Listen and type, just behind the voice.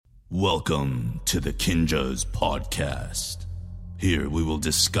Welcome to the Kinjas Podcast. Here we will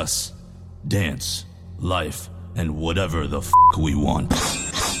discuss dance, life, and whatever the we want.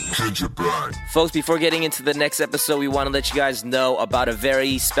 Folks, before getting into the next episode, we want to let you guys know about a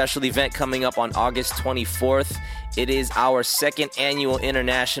very special event coming up on August 24th. It is our second annual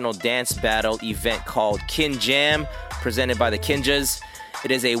international dance battle event called Kin Jam, presented by the Kinjas.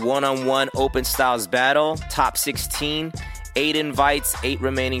 It is a one-on-one open styles battle, top 16, 8 invites, 8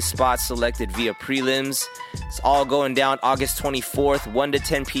 remaining spots selected via prelims. It's all going down August 24th, 1 to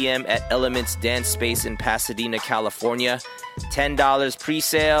 10 p.m. at Elements Dance Space in Pasadena, California. $10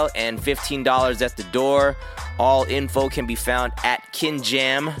 pre-sale and $15 at the door. All info can be found at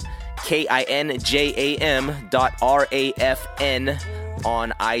Kinjam, KINJAM.RAFN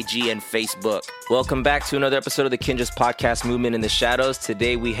on IG and Facebook. Welcome back to another episode of the Kinjas Podcast, Movement in the Shadows.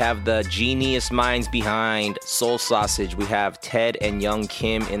 Today we have the genius minds behind Soul Sausage. We have Ted and Young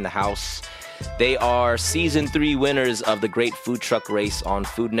Kim in the house. They are season 3 winners of the Great Food Truck Race on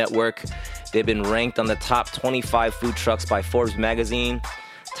Food Network. They've been ranked on the top 25 food trucks by Forbes magazine,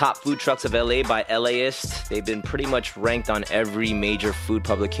 top food trucks of LA by LAist. They've been pretty much ranked on every major food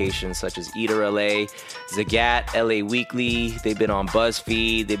publication such as Eater LA, Zagat, LA Weekly. They've been on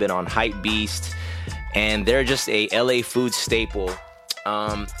BuzzFeed. They've been on Hypebeast. And they're just a LA food staple.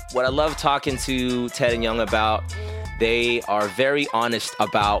 What I love talking to Ted and Young about, they are very honest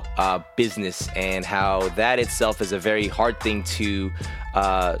about business and how that itself is a very hard thing to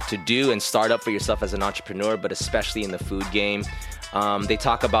do and start up for yourself as an entrepreneur, but especially in the food game. They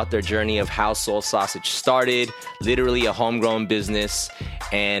talk about their journey of how Soul Sausage started, literally a homegrown business,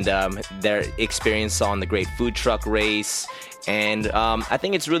 and their experience on the Great Food Truck Race. And I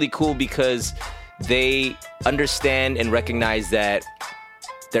think it's really cool because they understand and recognize that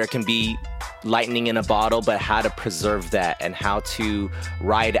there can be lightning in a bottle, but how to preserve that and how to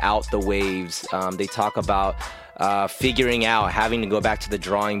ride out the waves. They talk about figuring out, having to go back to the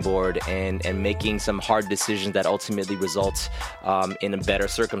drawing board and making some hard decisions that ultimately result in a better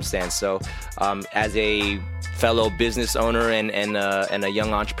circumstance. So as a fellow business owner and a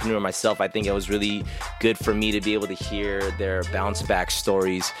young entrepreneur myself, I think it was really good for me to be able to hear their bounce back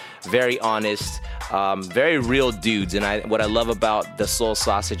stories. Very honest, very real dudes. And what I love about the Soul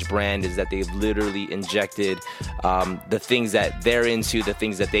Sausage brand is that they've literally injected the things that they're into, the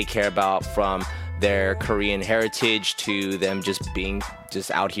things that they care about, from their Korean heritage to them just being just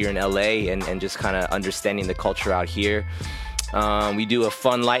out here in LA and just kind of understanding the culture out here. We do a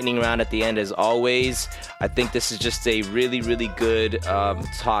fun lightning round at the end as always. I think this is just a really, really good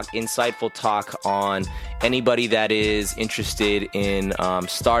insightful talk on anybody that is interested in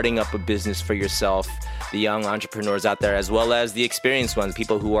starting up a business for yourself, the young entrepreneurs out there, as well as the experienced ones,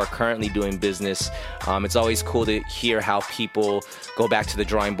 people who are currently doing business. It's always cool to hear how people go back to the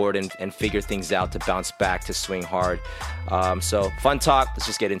drawing board and figure things out to bounce back, to swing hard. So fun talk. Let's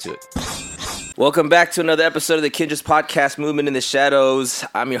just get into it. Welcome back to another episode of the Kinjas Podcast, Movement in the Shadows.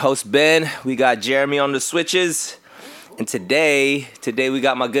 I'm your host, Ben. We got Jeremy on the switches. And today we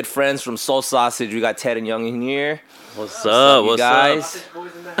got my good friends from Soul Sausage. We got Ted and Young in here. What's up? What's guys?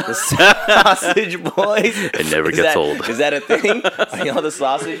 The Sausage Boys. It never gets old. Is that a thing? Are y'all the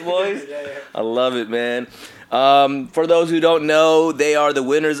Sausage Boys? Yeah. I love it, man. For those who don't know, they are the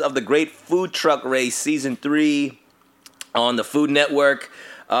winners of the Great Food Truck Race Season 3 on the Food Network.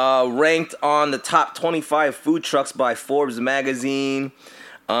 Ranked on the top 25 food trucks by Forbes magazine.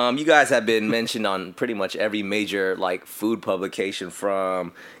 You guys have been mentioned on pretty much every major food publication,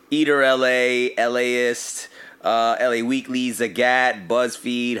 from Eater LA, LAist, LA Weekly, Zagat,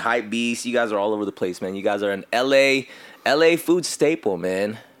 BuzzFeed, Hypebeast. You guys are all over the place, man. You guys are an LA food staple,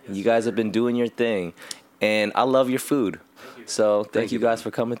 man. You guys have been doing your thing, and I love your food. So thank you guys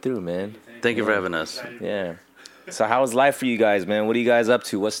for coming through, man. Thank you for having us. Yeah. So how is life for you guys, man? What are you guys up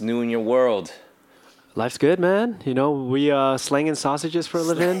to? What's new in your world? Life's good, man. You know, we slanging sausages for a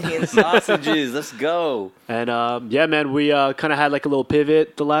living. Slanging sausages. Let's go. And yeah, man, we kind of had a little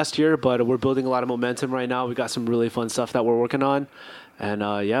pivot the last year, but we're building a lot of momentum right now. We got some really fun stuff that we're working on. And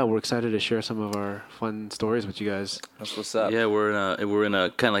yeah, we're excited to share some of our fun stories with you guys. That's what's up. Yeah, we're in a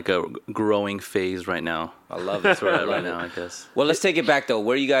kind of a growing phase right now. I love it. That's where we're at right now, I guess. Well, let's take it back though.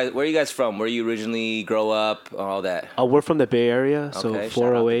 Where are you guys from? Where you originally grow up? All that. We're from the Bay Area, so okay,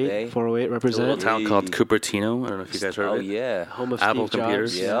 408 represent. A little town called Cupertino. I don't know if you guys heard of it. Oh yeah, home of Apple Steve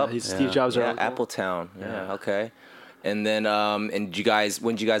computers. Jobs. Yep. Steve Jobs. Yeah, Appletown. Yeah. Okay. And then, when did you guys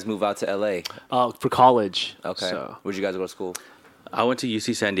move out to LA? For college. Okay. So. Where'd you guys go to school? I went to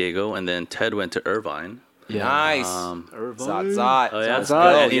UC San Diego, and then Ted went to Irvine. Yeah. Nice. Irvine. Zot. Oh yeah, Let's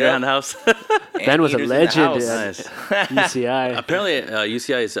Zot. go. and Eater Yep. on the House. Ben was a Eaters in the legend house. at Nice. UCI. Apparently,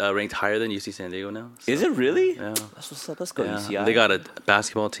 UCI is ranked higher than UC San Diego now. So, Is it really? Yeah. That's what's up. Let's go, Yeah. UCI. They got a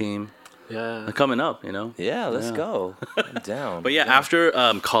basketball team Yeah. coming up. You know. Yeah, let's Yeah. go. I'm down. But yeah, after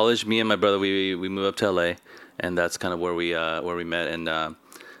college, me and my brother we moved up to LA, and that's kind of where we met, and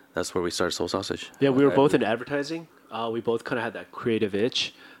that's where we started Soul Sausage. Yeah, we were Okay. both in advertising. We both kind of had that creative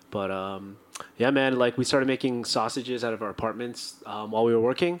itch. But yeah, man, like we started making sausages out of our apartments while we were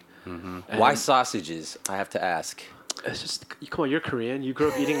working. And Why sausages? I have to ask. It's just, come on, you're Korean. You grew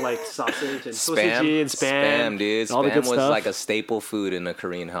up eating like sausage and Spam, sausage and spam, dude. and all the Spam good was stuff. like a staple food in a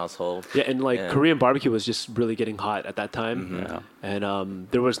Korean household. Yeah, and like Yeah. Korean barbecue was just really getting hot at that time. Yeah. And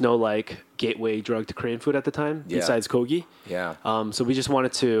there was no like gateway drug to Korean food at the time Yeah. besides kogi. Yeah. So we just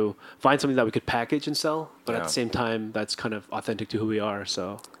wanted to find something that we could package and sell, but at Yeah. the same time, that's kind of authentic to who we are.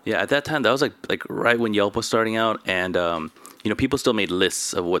 So Yeah, at that time, that was like right when Yelp was starting out, and people still made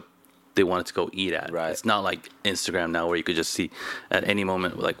lists of what they wanted to go eat at. Right. It's not like Instagram now where you could just see at any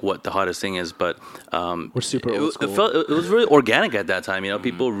moment like what the hottest thing is. But we're super old school. it was really organic at that time.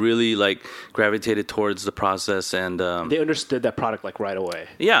 People really like gravitated towards the process, and They understood that product like right away.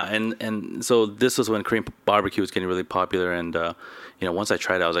 yeah, and so this was when Korean barbecue was getting really popular, and once I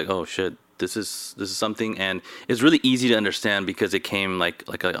tried it, I was like, oh shit. This is something, and it's really easy to understand because it came like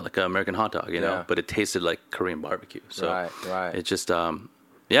an American hot dog, Yeah. but it tasted like Korean barbecue. So Right. it just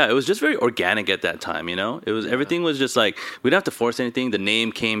it was just very organic at that time. It was everything was just like we didn't have to force anything. The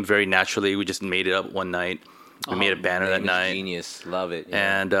name came very naturally. We just made it up one night. We made a banner that Name is night, Genius. Love it.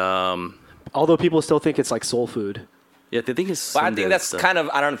 Yeah. and Although people still think it's like soul food. yeah, they think it's. But I think that's kind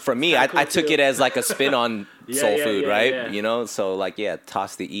of, for me, I took too. it as like a spin on Yeah, soul yeah, food, yeah, right? yeah. So like,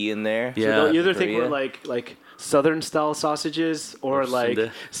 toss the E in there. Yeah. So you either think Korea. we're like Southern style sausages or like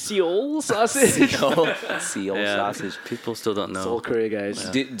sundae. Seoul sausage. Seoul yeah, sausage. People still don't know. Seoul Korea guys.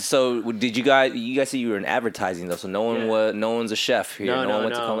 Did you guys said you were in advertising though, so no one's a chef here. No, one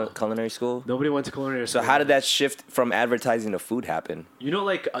went no. to culinary school. Nobody went to culinary So school. how did that shift from advertising to food happen?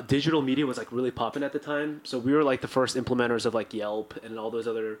 like digital media was like really popping at the time. So we were like the first implementers of like Yelp and all those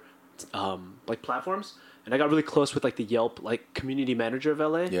other like platforms. And I got really close with like the Yelp like community manager of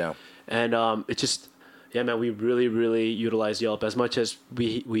LA. Yeah. And it just man, we really really utilized Yelp as much as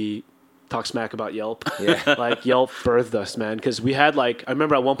we talk smack about Yelp. Yeah. Like Yelp birthed us, man, because we had like I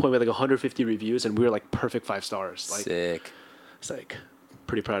remember at one point we had like 150 reviews and we were like perfect 5 stars. Like Sick. it's like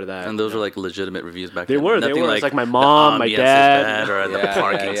pretty proud of that. And those were like legitimate reviews back They then. were, they Nothing were. It's like my the mom, my ambience is dad. bad, or the Yeah,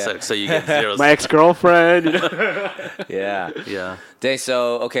 parking yeah. sucks, so you get zeros. my ex-girlfriend. Yeah. Yeah. Dang,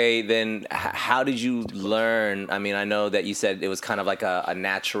 so okay, then how did you learn? I mean, I know that you said it was kind of like a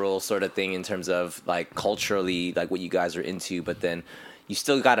natural sort of thing in terms of like culturally, like what you guys are into, but then you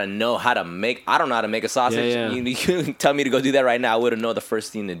still got to know how to make. I don't know how to make a sausage. Yeah. You tell me to go do that right now, I wouldn't know the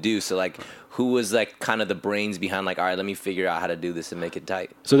first thing to do. So like, who was like kind of the brains behind like, all right, let me figure out how to do this and make it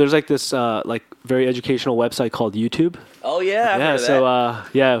tight. So there's like this like very educational website called YouTube. Oh yeah, I've heard of So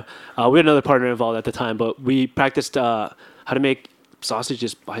that. we had another partner involved at the time, but we practiced how to make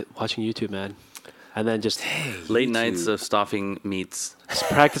sausages by watching YouTube, man. And then just Late YouTube. nights of stuffing meats.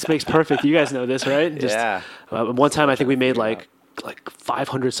 practice makes perfect. You guys know this, right? Just, Yeah. One time I think we made like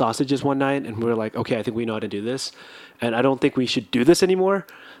 500 sausages one night, and we were like, okay, I think we know how to do this, and I don't think we should do this anymore.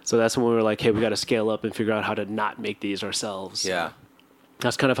 So that's when we were like, hey, we got to scale up and figure out how to not make these ourselves. Yeah.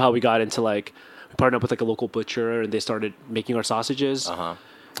 That's kind of how we got into like we partnered up with like a local butcher, and they started making our sausages. Uh-huh.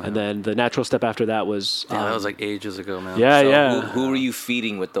 And then the natural step after that was Yeah, that was like ages ago, man. yeah, So yeah. Who were you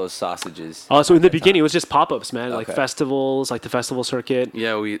feeding with those sausages? So in the beginning, it was just pop-ups, man, like Okay. festivals, like the festival circuit.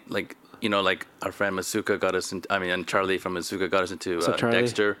 Yeah, we like our friend Masuka got us. And Charlie from Masuka got us into up, Charlie?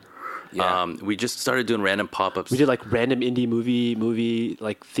 Dexter. Yeah. We just started doing random pop-ups. We did like random indie movie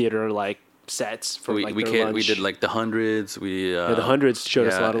like theater like sets for like their lunch. we did like the Hundreds. We the Hundreds showed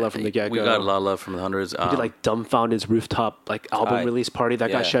us a lot of love from the get-go. We got a lot of love from the Hundreds. We did like Dumbfounded's rooftop like album Tight. release party that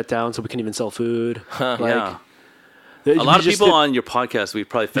Yeah. got shut down, so we couldn't even sell food. yeah. A lot of people on your podcast, we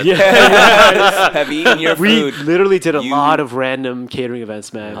probably fed them. Have eaten your We food. literally did a You- lot of random catering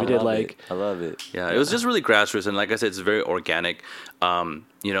events, man. We did love like it. I love it. Yeah, it was just really grassroots, and like I said, it's very organic.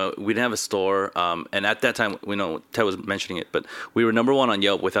 We didn't have a store, and at that time, Ted was mentioning it, but we were number 1 on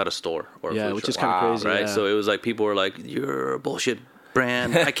Yelp without a store or a food which is truck, kind of Wow. crazy, right? yeah. So it was like people were like, "You're a bullshit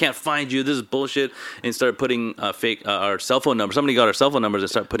brand. I can't find you. This is bullshit." And started putting fake our cell phone number. Somebody got our cell phone numbers and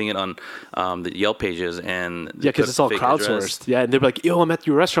started putting it on the Yelp pages, and Yeah, because put it's all fake crowdsourced. address. Yeah, and they're like, "Yo, I'm at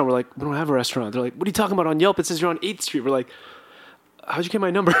your restaurant." We're like, "We don't have a restaurant." They're like, "What are you talking about on Yelp? It says you're on 8th Street." We're like, how'd you get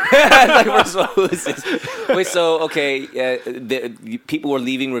my number? Like, first of all, who is this? Wait, so okay, people were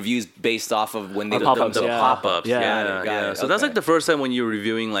leaving reviews based off of when they Our looked pop-ups, up the yeah. pop-ups. Yeah. Got it. So that's Okay. like the first time when you were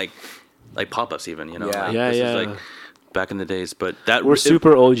reviewing like pop-ups, even, you know. Yeah. Like, Yeah, this yeah. is like back in the days, but that We're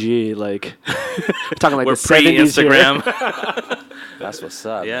super OG, like we're talking like We're the 70s here. pre-Instagram. That's what's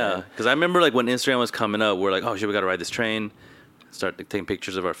up. Yeah, man. because I remember like when Instagram was coming up, we're like, oh shit, we got to ride this train, start taking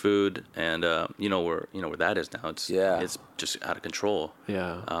pictures of our food, and you know where that is now. It's just out of control.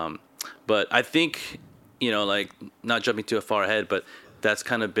 Yeah. But I think, like, not jumping too far ahead, but that's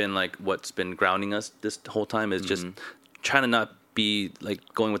kind of been like what's been grounding us this whole time is just trying to not be like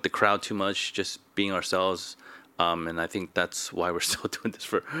going with the crowd too much, just being ourselves. And I think that's why we're still doing this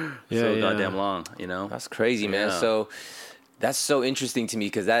for so goddamn long, That's crazy, man. Yeah. So that's so interesting to me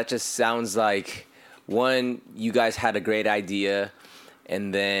because that just sounds like, one, you guys had a great idea,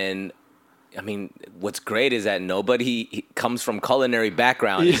 and then, I mean, what's great is that nobody comes from culinary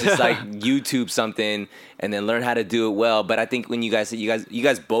background. It's just like YouTube something and then learn how to do it well. But I think when you guys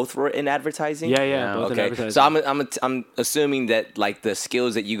both were in advertising. Yeah, both in Okay, advertising. so I'm assuming that like the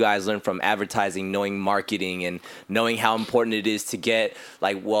skills that you guys learned from advertising, knowing marketing and knowing how important it is to get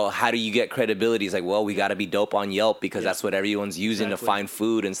like, well, how do you get credibility? It's like, well, we got to be dope on Yelp because that's what everyone's using to find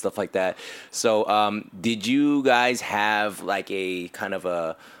food and stuff like that. So, did you guys have like a kind of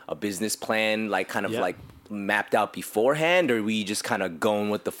a business plan, like kind of like mapped out beforehand, or were you just kind of going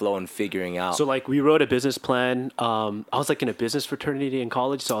with the flow and figuring out? So like we wrote a business plan. I was like in a business fraternity in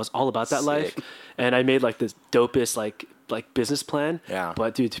college, so I was all about that life, and I made like this dopest like business plan. Yeah.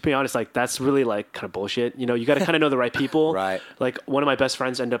 But dude, to be honest, like that's really like kind of bullshit. You got to kind of know the right people. Right. Like one of my best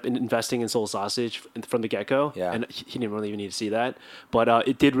friends ended up investing in Soul Sausage from the get-go. Yeah. And he didn't really even need to see that, but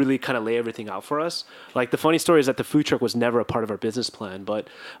it did really kind of lay everything out for us. Like the funny story is that the food truck was never a part of our business plan, but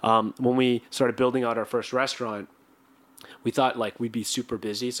when we started building out our first restaurant, we thought like we'd be super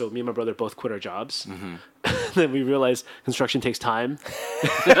busy. So me and my brother both quit our jobs. Then we realized construction takes time.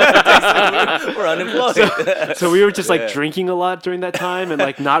 We're unemployed. So we were just like drinking a lot during that time and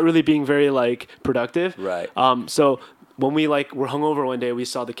like not really being very like productive. Right. So when we like were hungover one day, we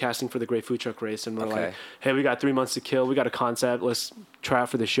saw the casting for the Great Food Truck Race, and we're like, hey, we got 3 months to kill. We got a concept. Let's try out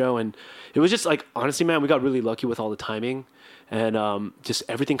for the show. And it was just like, honestly, man, we got really lucky with all the timing. And just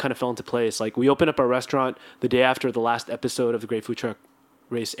everything kind of fell into place. Like we opened up our restaurant the day after the last episode of the Great Food Truck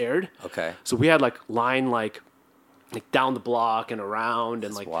Race aired. Okay. So we had like line like down the block and around,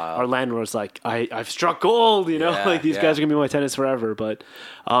 and like wild. our landlord's like, I've struck gold, Yeah, like these yeah. guys are gonna be my tenants forever. But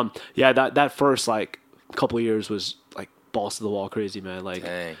that first like couple of years was like balls to the wall crazy, man. Like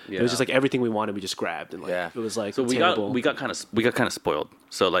Dang. it was just like everything we wanted we just grabbed, and like Yeah. it was like So we attainable. got kind of spoiled.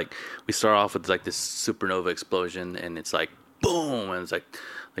 So like we start off with like this supernova explosion, and it's like boom, and it's like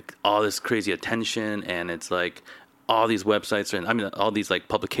all this crazy attention, and it's like all these websites and all these like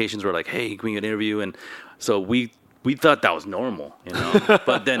publications were like, hey, can we get an interview? And so we thought that was normal,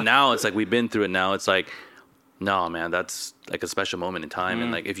 But then now it's like we've been through it. Now it's like, no, man, that's like a special moment in time,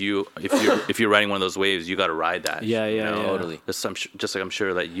 and like if you're riding one of those waves, you got to ride that. Yeah. Totally. Just like I'm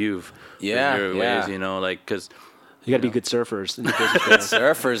sure that you've Yeah, ridden your yeah. waves, like because. you gotta be good surfers in the business.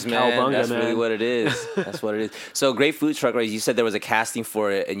 Surfers, man. Cowabunga, That's really man. what it is. That's what it is. So Great Food Truck Race, you said there was a casting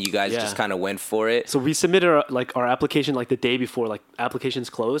for it, and you guys Yeah. just kind of went for it. So we submitted our application like the day before like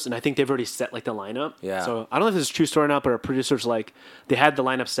applications closed, and I think they've already set like the lineup. Yeah. So I don't know if this is a true story or not, but our producers like they had the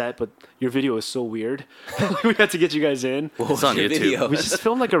lineup set, but your video was so weird. We had to get you guys in. It's on Your YouTube. video. We just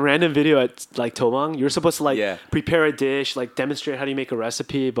filmed like a random video at like Tobang. You're supposed to like Yeah. prepare a dish, like demonstrate how do you make a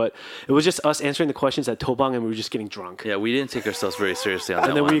recipe, but it was just us answering the questions at Tobang, and we were just getting drunk. Yeah, we didn't take ourselves very seriously on And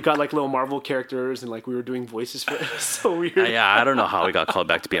that then one. we got like little Marvel characters, and like we were doing voices for it. It was so weird. Yeah, I don't know how we got called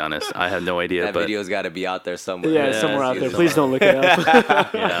back. To be honest, I have no idea. That but video's got to be out there somewhere. Yeah, Yeah, somewhere out there. it's Please don't look it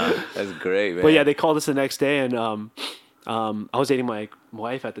up. yeah, That's great, man. But yeah, they called us the next day, and I was dating my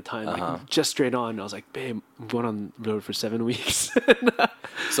wife at the time, like just straight on. I was like, babe, I'm going on the road for 7 weeks.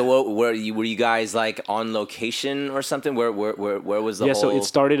 So what, were you guys like on location or something? Where was the Yeah, whole? so it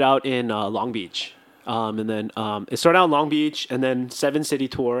started out in Long Beach. And then it started out in Long Beach, and then 7-city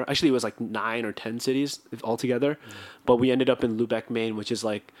tour. Actually, it was like 9 or 10 cities altogether. But we ended up in Lubec, Maine, which is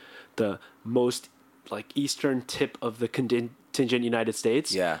like the most like eastern tip of the contingent United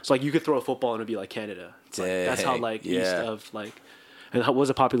States. Yeah. So like you could throw a football and it'd be like Canada. It's like, that's how Dang, like yeah. east of like. And what was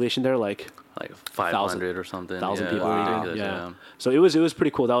the population there? Like 500 or something. 1,000 yeah, people. Wow. Even. Yeah. So it was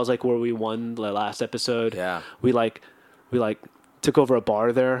pretty cool. That was like where we won the last episode. Yeah. We took over a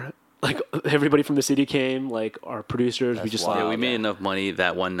bar there. Like everybody from the city came, like our producers. We That's just wild. Yeah, like we made enough money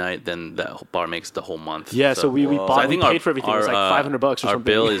that one night, then that bar makes the whole month. yeah. So we Whoa. bought. I we think paid for everything. It was like $500 or our something.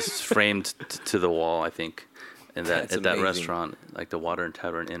 bill is framed to the wall, I think. in That's at that amazing. restaurant, like the Water and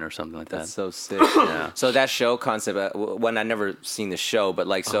Tavern Inn or something like that. That's so sick. Yeah. So that show concept, when I never seen the show, but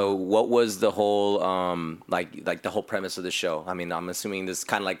like, so what was the whole, like the whole premise of the show? I mean, I'm assuming this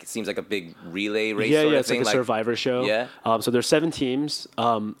kind of like, it seems like a big relay race Yeah, sort yeah, of it's thing. like a survivor show. Yeah. So there's 7 teams.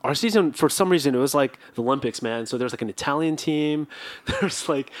 Our season, for some reason, it was like the Olympics, man. So there's like an Italian team, there's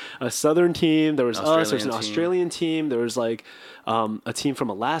like a Southern team, there was us, there's an Australian team, there was like a team from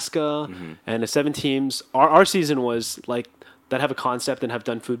Alaska, and the 7 teams. Our season was like that have a concept and have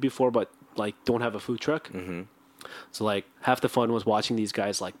done food before, but like don't have a food truck. So like half the fun was watching these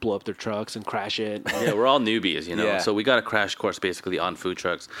guys like blow up their trucks and crash it. Yeah, we're all newbies, you know. Yeah. So we got a crash course basically on food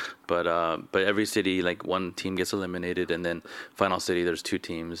trucks, but every city, like one team gets eliminated, and then final city there's 2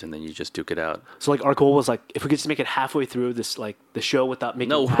 teams, and then you just duke it out. So like our goal was like if we could just make it halfway through this like the show without making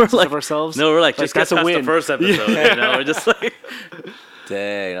No, we're asses like of ourselves. No, we're like just get that's a past win. the first episode. You know, we're just like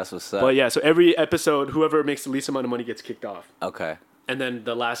Dang, that's what's up. But yeah, so every episode, whoever makes the least amount of money gets kicked off. Okay. And then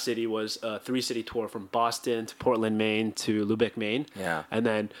the last city was a 3-city tour from Boston to Portland, Maine to Lubec, Maine. Yeah. And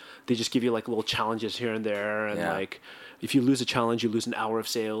then they just give you like little challenges here and there. And Yeah. like if you lose a challenge, you lose an hour of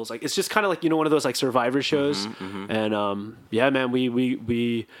sales. Like it's just kind of like, you know, one of those like survivor shows. And yeah, man,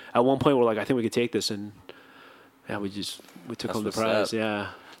 we at one point we're like, I think we could take this. And yeah, we took home the what's prize. up. Yeah.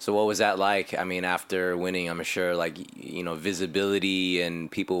 So what was that like? I mean, after winning, I'm sure like, you know, visibility and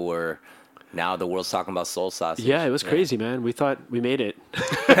people were, now the world's talking about Soul Sausage. Yeah, it was crazy, man. We thought we made it.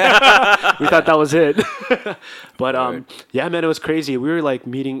 We thought that was it. But Word. yeah, man, it was crazy. We were like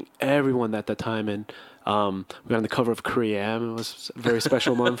meeting everyone at that time, and we got on the cover of Koream. It was a very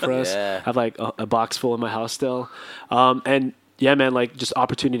special moment for us. Yeah. I have like a box full in my house still. And yeah, man, like just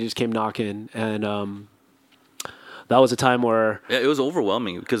opportunities came knocking, and that was a time where yeah, it was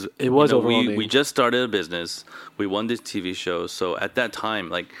overwhelming because It was overwhelming. We just started a business. We won this TV show. So at that time,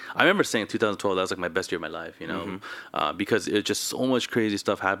 like I remember saying 2012, that was like my best year of my life, you know, because it just so much crazy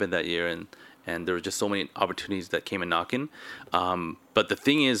stuff happened that year, and there were just so many opportunities that came in knocking. But the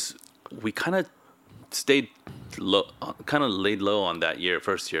thing is, we kind of stayed low, kind of laid low on that year,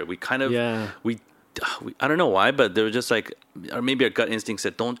 first year. We kind of we I don't know why, but they were just like, or maybe our gut instinct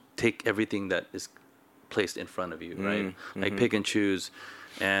said, don't take everything that is placed in front of you, right? Like pick and choose.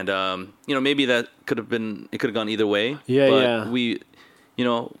 And you know, maybe that could have gone either way. Yeah, but yeah.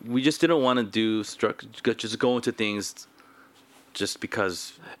 we just didn't want to just go into things just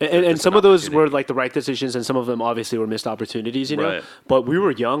because. And it's some an of those opportunity. were like the right decisions, and some of them obviously were missed opportunities, you know. Right. But we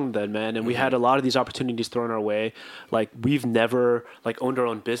were young then, man, and we had a lot of these opportunities thrown our way. Like we've never like owned our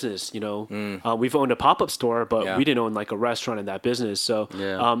own business, you know. We've owned a pop-up store, but Yeah. we didn't own like a restaurant in that business. So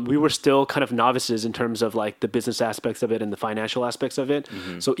Yeah. we were still kind of novices in terms of like the business aspects of it and the financial aspects of it.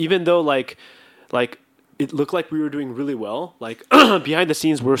 So even though like it looked like we were doing really well, like behind the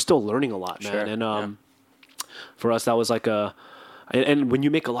scenes we're still learning a lot, man. Sure. And for us that was like and when you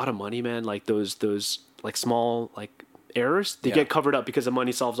make a lot of money, man, like those like small like errors, they Yeah. get covered up because the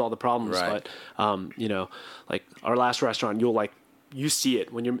money solves all the problems. Right. But you know, like our last restaurant, you see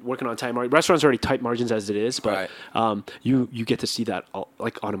it when you're working on tight margins. Restaurants are already tight margins as it is, but you get to see that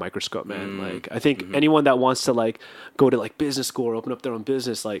like on a microscope, man. Like I think anyone that wants to like go to like business school or open up their own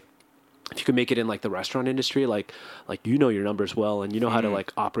business, like if you can make it in like the restaurant industry, like you know your numbers well and you know how to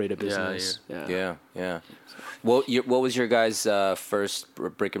like operate a business. Yeah. What was your guys' first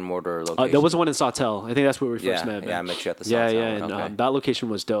brick and mortar location? That was the one in Sawtell. I think that's where we first Yeah, met. Man. yeah, I met you at the Yeah, Sawtell yeah, one. and Okay. that location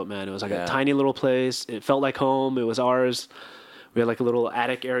was dope, man. It was like Yeah. a tiny little place. It felt like home. It was ours. We had like a little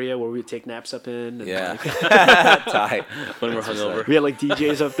attic area where we would take naps up in. And Yeah. like, Tight. when we're hungover. we had like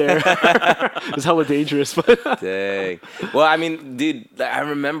DJs up there. It was hella dangerous, but Dang. Well, I mean, dude, I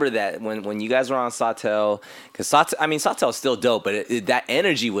remember that when you guys were on Sawtell, because Sawtell's still dope, but that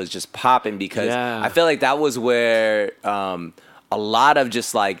energy was just popping because Yeah. I feel like that was where a lot of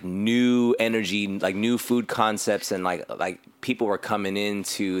just like new energy, like new food concepts, and like people were coming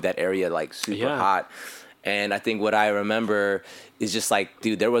into that area like super Yeah. hot. And I think what I remember is just like,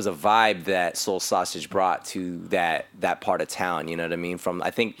 dude, there was a vibe that Soul Sausage brought to that part of town. You know what I mean?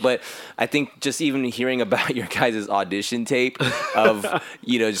 But I think just even hearing about your guys' audition tape of,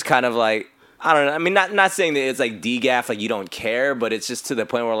 you know, just kind of like, I don't know. I mean, not saying that it's like DGAF, like you don't care, but it's just to the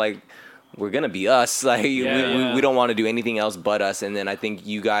point where like, we're going to be us. Like Yeah. we don't want to do anything else but us. And then I think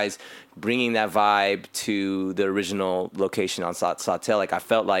you guys bringing that vibe to the original location on Sawtell, like I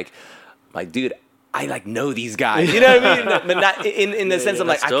felt like, dude, I like know these guys, you know what I mean? But not in the sense of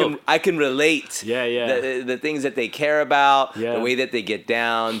like that's dope. I can relate. Yeah. The things that they care about, Yeah. the way that they get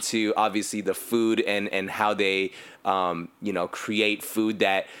down to obviously the food and how they you know, create food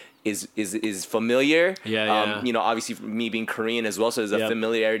that is familiar. Yeah. You know, obviously for me being Korean as well, so there's a Yep.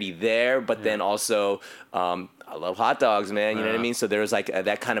 familiarity there, but then also I love hot dogs, man. You know what I mean? So there was like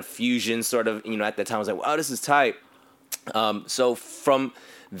that kind of fusion sort of, at that time I was like, wow, this is tight. So from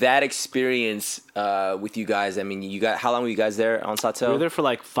that experience with you guys, I mean, how long were you guys there on Sawtelle? We were there for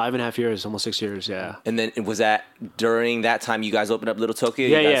like 5.5 years, almost 6 years, yeah. And then was that during that time you guys opened up Little Tokyo?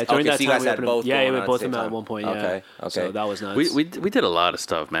 Yeah, during that so you time guys had both. Yeah, we both both of them at one point. Yeah. Okay. So that was nuts. We did a lot of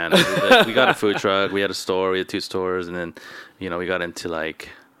stuff, man. We got a food truck. We had a store. We had 2 stores, and then we got into like.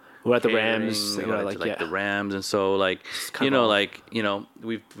 We're at the catering, Rams. we got into, the Rams, and so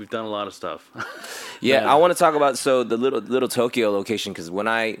we've done a lot of stuff. Yeah, I want to talk about the Little Tokyo location, because when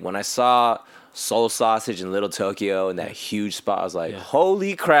I saw Soul Sausage in Little Tokyo in that huge spot, I was like,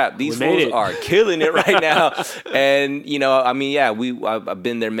 holy crap, these fools are killing it right now. And I've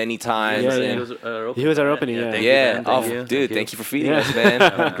been there many times. Yeah, and he was our opening. Thank you for feeding us, man.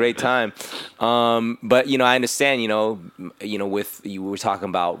 Had a great time. But I understand. With you were talking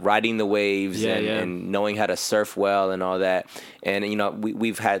about riding the waves and knowing how to surf well and all that. And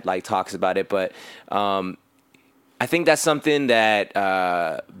we've had like talks about it, but I think that's something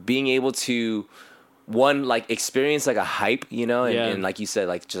that being able to experience like a hype, and like you said,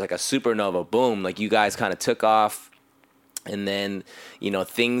 like just like a supernova, boom, like you guys kind of took off. And then,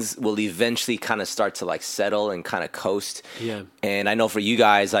 things will eventually kind of start to like settle and kind of coast. Yeah. And I know for you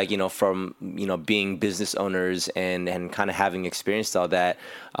guys, like, from, being business owners and kind of having experienced all that,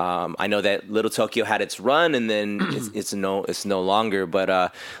 I know that Little Tokyo had its run and then it's no longer.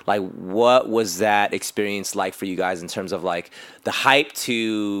 But like, what was that experience like for you guys in terms of like the hype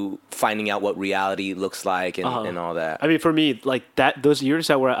to finding out what reality looks like and all that? I mean, for me, like those years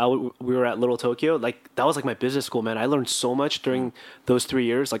that we were at Little Tokyo, like that was like my business school, man. I learned so much during those 3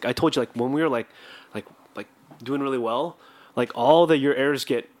 years. Like I told you, like when we were like doing really well, like all your errors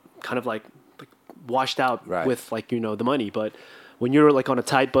get kind of like washed out with like, the money. But when you're like on a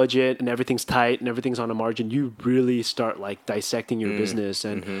tight budget and everything's tight and everything's on a margin, you really start like dissecting your business.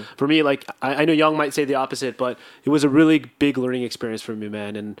 And for me, like I know Young might say the opposite, but it was a really big learning experience for me,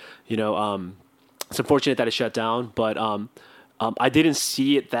 man. And it's unfortunate that it shut down, but I didn't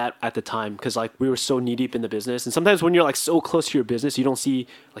see it that at the time because like we were so knee deep in the business, and sometimes when you're like so close to your business, you don't see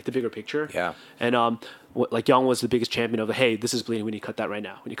like the bigger picture. Yeah. And like Young was the biggest champion of the, hey, this is bleeding. We need to cut that right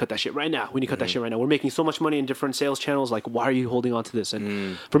now. We need to cut that shit right now. We need to cut that shit right now. We're making so much money in different sales channels. Like, why are you holding on to this?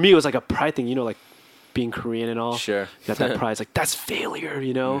 And for me, it was like a pride thing. Like being Korean and all. Sure. You got that pride. It's like that's failure.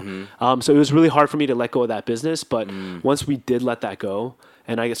 So it was really hard for me to let go of that business. But once we did let that go,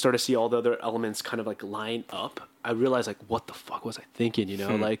 and I started to see all the other elements kind of like line up, I realized like, what the fuck was I thinking,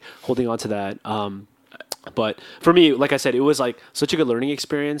 like holding on to that. But for me, like I said, it was like such a good learning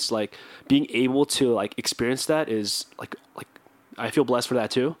experience. Like being able to like experience that is like I feel blessed for that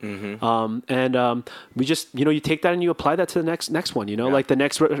too. We just, you take that and you apply that to the next one, like the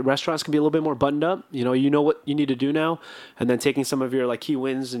next restaurants can be a little bit more buttoned up, you know what you need to do now. And then taking some of your like key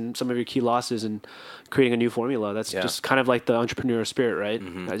wins and some of your key losses and creating a new formula. That's just kind of like the entrepreneurial spirit, right?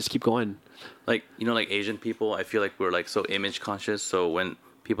 I just keep going. Like, like Asian people, I feel like we're like so image conscious. So when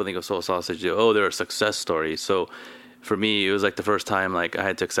people think of Soul Sausage, they're a success story. So for me, it was like the first time like I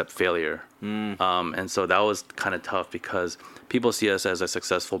had to accept failure. And so that was kind of tough because people see us as a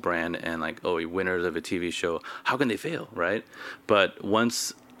successful brand and like, oh, winners of a TV show. How can they fail, right? But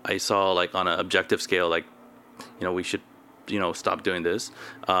once I saw like on an objective scale, like, we should, stop doing this.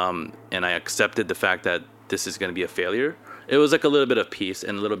 And I accepted the fact that this is going to be a failure. It was like a little bit of peace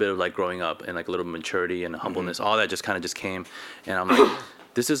and a little bit of like growing up and like a little maturity and humbleness. All that just kind of came. And I'm like,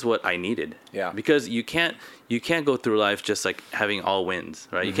 this is what I needed. Yeah. Because you can't go through life just like having all wins,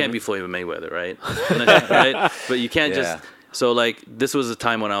 right? You can't be Floyd Mayweather, right? Right? But you can't just. So like this was a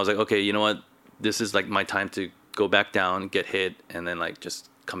time when I was like, okay, you know what? This is like my time to go back down, get hit, and then like just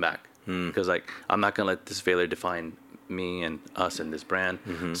come back. Because like I'm not gonna let this failure define me and us and this brand.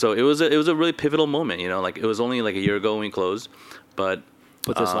 So it was a really pivotal moment. Like it was only like a year ago when we closed, but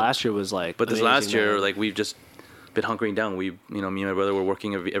this last year was like. But this last year, like we've just been hunkering down. Me and my brother were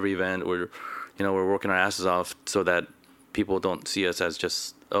working every event. We're working our asses off so that people don't see us as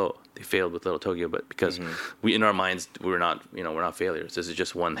just, oh, they failed with Little Tokyo, but because we in our minds we're not failures. This is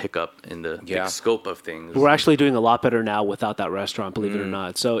just one hiccup in the big scope of things. We're actually doing a lot better now without that restaurant, believe it or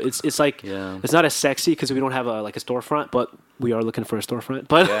not. So it's like it's not as sexy because we don't have a storefront, but we are looking for a storefront.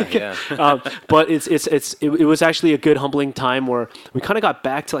 But but it was actually a good humbling time where we kind of got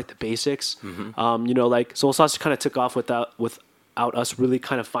back to like the basics. Like Soul Sausage kind of took off with out us really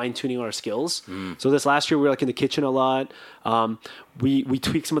kind of fine tuning our skills. So this last year we were like in the kitchen a lot. We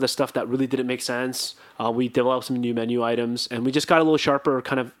tweaked some of the stuff that really didn't make sense. We developed some new menu items, and we just got a little sharper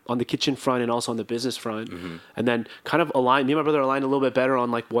kind of on the kitchen front and also on the business front. And then kind of aligned, me and my brother aligned a little bit better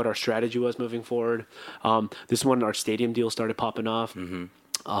on like what our strategy was moving forward. This one, our stadium deal started popping off. It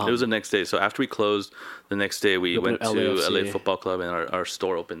was the next day. So after we closed, the next day we went to LAFC. LA Football Club, and our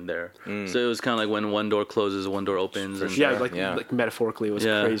store opened there. So it was kind of like when one door closes, one door opens. And Yeah, like metaphorically, it was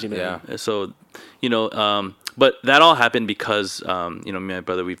crazy, man. Yeah. So, but that all happened because, me and my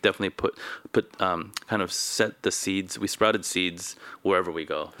brother, we've definitely put kind of set the seeds. We sprouted seeds wherever we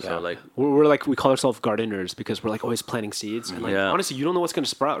go. Yeah. So like, We're like, we call ourselves gardeners because we're like always planting seeds. And like, honestly, you don't know what's going to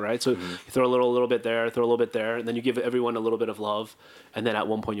sprout, right? So you throw a little bit there, throw a little bit there, and then you give everyone a little bit of love. And then at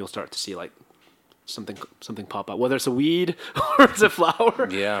one point you'll start to see like something pop up, whether it's a weed or it's a flower.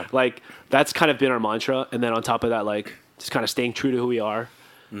 Yeah. Like that's kind of been our mantra. And then on top of that, like just kind of staying true to who we are.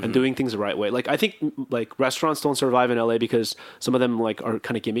 And doing things the right way. Like I think like restaurants don't survive in LA because some of them like are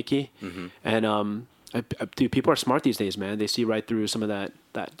kind of gimmicky. And dude, people are smart these days, man. They see right through some of that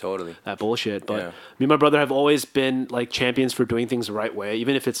Totally. that bullshit. But Yeah. me and my brother have always been like champions for doing things the right way,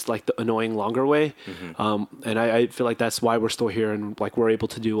 even if it's like the annoying longer way. And I feel like that's why we're still here and like we're able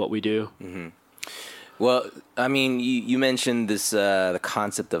to do what we do. Well, I mean, you mentioned this the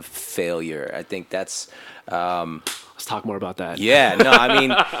concept of failure. I think that's Let's talk more about that. yeah. No, I mean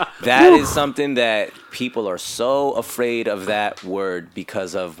that is something that people are so afraid of that word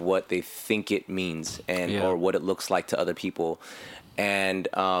because of what they think it means and Yeah. or what it looks like to other people, and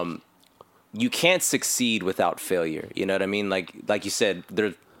you can't succeed without failure. You know what I mean? Like you said,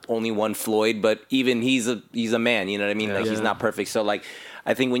 there's only one Floyd, but even he's a man. You know what I mean? Like he's Yeah. not perfect. So like,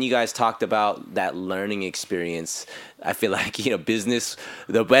 I think when you guys talked about that learning experience, I feel like, business,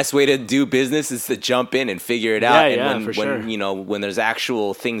 the best way to do business is to jump in and figure it out. Yeah, And for sure. when there's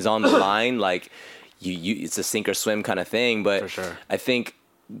actual things on the line, like it's a sink or swim kind of thing. But For sure. I think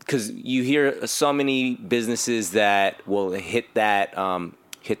because you hear so many businesses that will hit that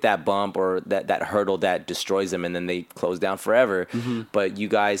bump or that hurdle that destroys them, and then they close down forever. But you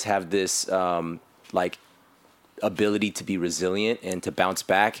guys have this ability to be resilient and to bounce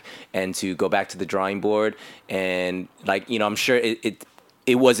back and to go back to the drawing board. And I'm sure it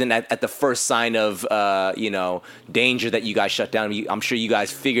wasn't at the first sign of danger that you guys shut down. I'm sure you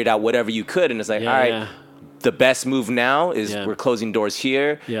guys figured out whatever you could, and it's like, all right, the best move now is we're closing doors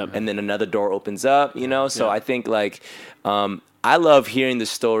here, and then another door opens up. So I think I love hearing the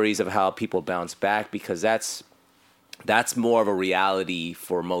stories of how people bounce back, because that's more of a reality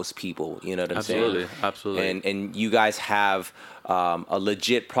for most people. You know what I'm saying? Absolutely. And you guys have a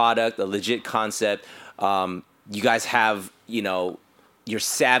legit product, a legit concept. You guys have, you're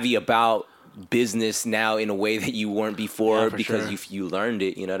savvy about business now in a way that you weren't before, because you learned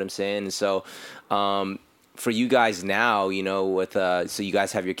it. You know what I'm saying? And so for you guys now, so you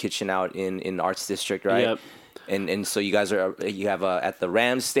guys have your kitchen out in Arts District, right? Yep. And so you guys have at the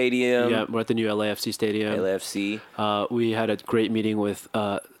Rams Stadium. Yeah, we're at the new LAFC stadium. LAFC. We had a great meeting with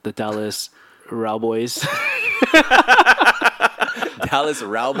the Dallas Cowboys. Dallas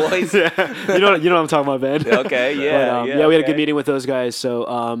Cowboys. You know what I'm talking about, man. Okay, yeah, But, we had a good meeting with those guys.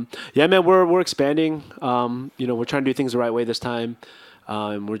 So man, we're expanding. We're trying to do things the right way this time.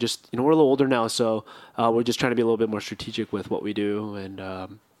 And we're just, we're a little older now, so we're just trying to be a little bit more strategic with what we do.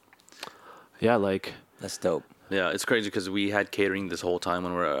 And That's dope. Yeah, it's crazy because we had catering this whole time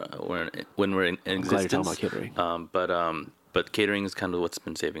when we're in I'm existence. glad you're talking about catering. But catering is kind of what's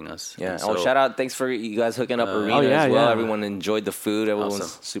been saving us. Yeah. And so, shout out! Thanks for you guys hooking up Arena as well. yeah. Everyone enjoyed the food. Everyone's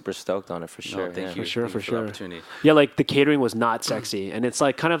Awesome. super stoked on it for sure. No, thank you. For sure, Thank you for the sure. opportunity. Yeah, like the catering was not sexy, and it's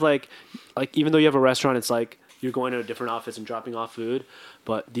like kind of like even though you have a restaurant, it's like you're going to a different office and dropping off food,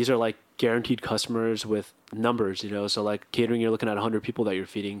 but these are like guaranteed customers with numbers, So like catering, you're looking at 100 people that you're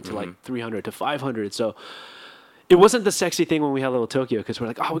feeding to like 300 to 500. So it wasn't the sexy thing when we had Little Tokyo, because we're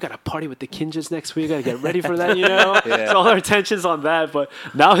like, oh, we got a party with the Kinjas next week. We got to get ready for that, Yeah. So all our attention's on that. But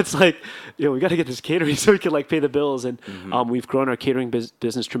now it's like, we got to get this catering so we can like pay the bills. And we've grown our catering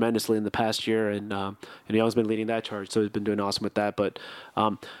business tremendously in the past year. And Young's been leading that charge. So he's been doing awesome with that. But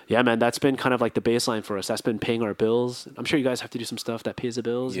man, that's been kind of like the baseline for us. That's been paying our bills. I'm sure you guys have to do some stuff that pays the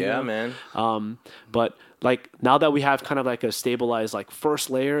bills. Yeah, man. But like now that we have kind of like a stabilized like first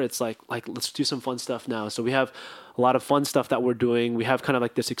layer, it's like let's do some fun stuff now. So we have a lot of fun stuff that we're doing. We have kind of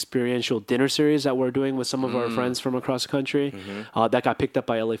like this experiential dinner series that we're doing with some of our friends from across the country. That got picked up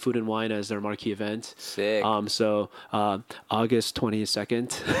by LA Food and Wine as their marquee event. Sick. So August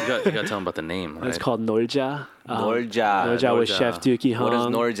 22nd. You got to tell them about the name, right? It's called Norja. Norja. With Chef Dookie Hong. What does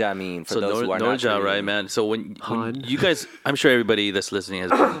Norja mean for those who are not Norja, familiar? right, man? So when you guys, I'm sure everybody that's listening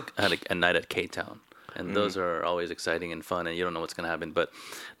has had a night at K-Town. And those are always exciting and fun, and you don't know what's going to happen. But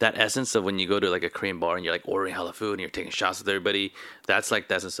that essence of when you go to like a Korean bar and you're like ordering hella food and you're taking shots with everybody, that's like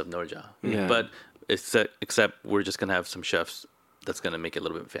the essence of Norja. Yeah. But except we're just going to have some chefs that's going to make it a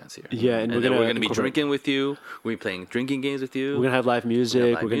little bit fancier. Yeah, and we're then we're going to be incorporate- drinking with you. We'll be playing drinking games with you. We're gonna have live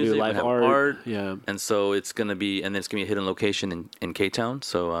music. We're gonna do live art. Yeah. And so it's going to be, and then it's going to be a hidden location in K-Town.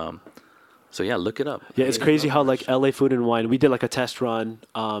 So yeah, look it up. Yeah, it's crazy how like LA Food and Wine, we did like a test run.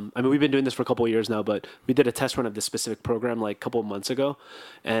 I mean, we've been doing this for a couple of years now, but we did a test run of this specific program like a couple of months ago,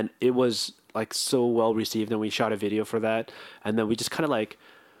 and it was like so well received. And we shot a video for that, and then we just kind of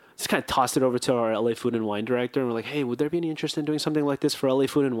tossed it over to our LA Food and Wine director, and we're like, hey, would there be any interest in doing something like this for LA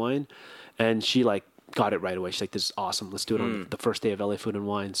Food and Wine? And she like got it right away. She's like, this is awesome. Let's do it on the first day of LA Food and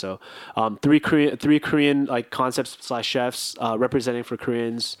Wine. So three Korean like concepts / chefs representing for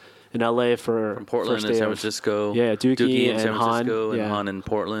Koreans in LA for From Portland first and day San of- Francisco. Yeah, Dookie in and San Francisco Han. and Han in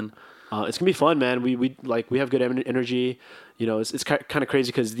Portland. It's gonna be fun, man. We have good energy. You know, it's kind of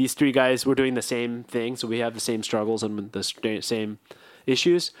crazy because these three guys, we're doing the same thing, so we have the same struggles and the same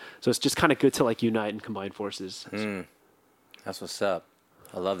issues. So it's just kind of good to like unite and combine forces. That's what's up.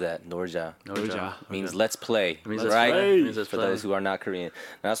 I love that. Norja. Norja. Means let's play. Means let's right? play. Means let's For play. those who are not Korean.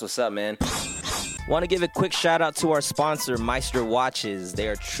 That's what's up, man. Want to give a quick shout out to our sponsor, Meister Watches. They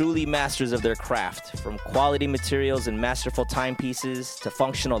are truly masters of their craft. From quality materials and masterful timepieces to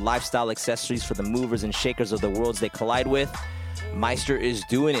functional lifestyle accessories for the movers and shakers of the worlds they collide with, Meister is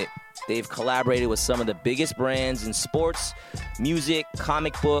doing it. They've collaborated with some of the biggest brands in sports, music,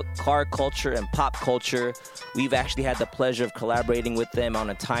 comic book, car culture, and pop culture. We've actually had the pleasure of collaborating with them on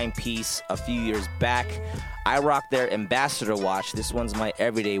a timepiece a few years back. I rock their Ambassador watch. This one's my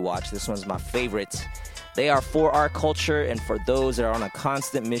everyday watch. This one's my favorite. They are for our culture and for those that are on a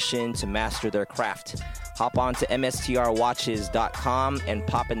constant mission to master their craft. Hop on to mstrwatches.com and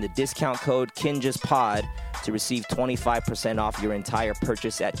pop in the discount code KINJASPOD to receive 25% off your entire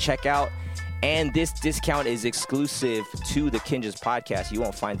purchase at checkout. And this discount is exclusive to the Kinjas podcast. You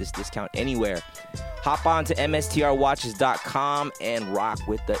won't find this discount anywhere. Hop on to mstrwatches.com and rock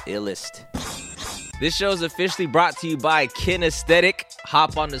with the illest. This show is officially brought to you by Kinesthetic.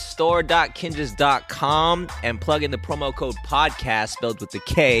 Hop on to store.kinjas.com and plug in the promo code podcast, spelled with the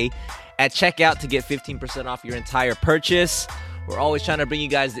K, at checkout to get 15% off your entire purchase. We're always trying to bring you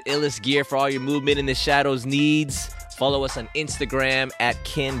guys the illest gear for all your movement in the shadows needs. Follow us on Instagram at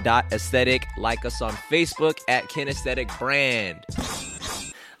kin.aesthetic. Like us on Facebook at Kinesthetic Brand.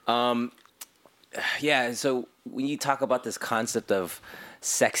 Yeah, so when you talk about this concept of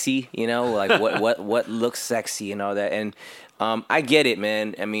sexy, you know, like what looks sexy, you know, that, and I get it,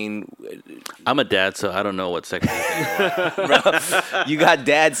 man. I mean, I'm a dad, so I don't know what sexy is. bro, you got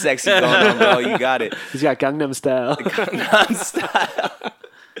dad sexy going on, bro. You got it. He's got Gangnam Style. Gangnam Style.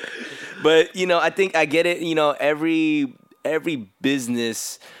 But you know, I think I get it. You know, every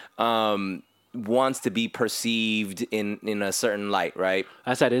business wants to be perceived in a certain light, right?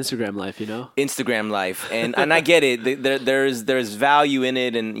 That's that Instagram life, you know. Instagram life, and I get it. There's value in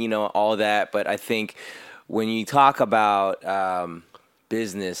it, and you know all that. But I think when you talk about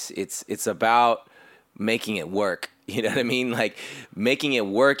business, it's about making it work. You know what I mean? Like making it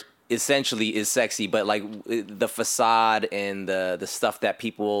work essentially is sexy, but like the facade and the stuff that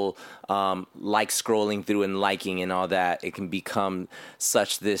people like scrolling through and liking and all that, it can become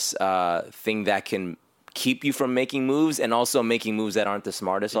such this thing that can keep you from making moves and also making moves that aren't the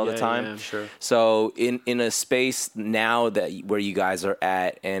smartest all the time. Yeah, sure. So in a space now that where you guys are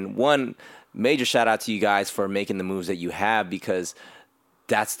at, and one major shout out to you guys for making the moves that you have, because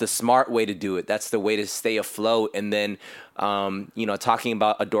that's the smart way to do it. That's the way to stay afloat. And then, you know, talking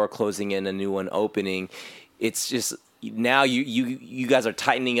about a door closing and a new one opening, it's just now you guys are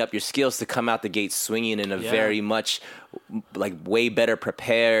tightening up your skills to come out the gate swinging in a very much like way better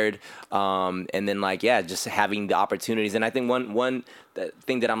prepared. And then like, yeah, just having the opportunities. And I think one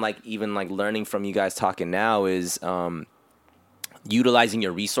thing that I'm like even like learning from you guys talking now is utilizing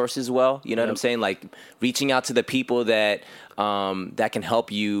your resources well. You know what I'm saying? Like reaching out to the people that that can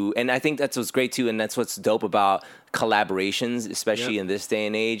help you. And I think that's what's great too, and that's what's dope about collaborations, especially in this day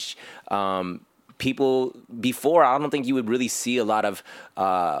and age. People before, I don't think you would really see a lot of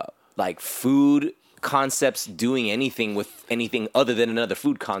like food concepts doing anything with anything other than another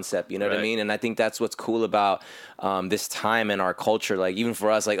food concept, you know what I Right. mean? And I think that's what's cool about this time in our culture. Like even for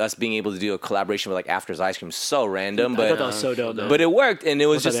us, like us being able to do a collaboration with like After's Ice Cream, is so random, I thought that but was so dope, man. but it worked, and it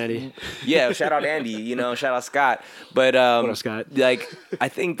was What's up, just Andy? yeah. Shout out Andy, you know, shout out Scott. But What up, Scott? like I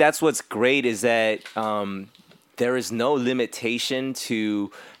think that's what's great is that there is no limitation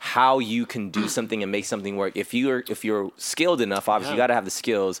to how you can do something and make something work. If you're skilled enough, obviously you got to have the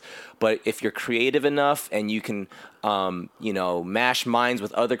skills. But if you're creative enough and you can, mash minds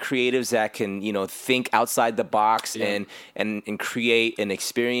with other creatives that can, think outside the box and create an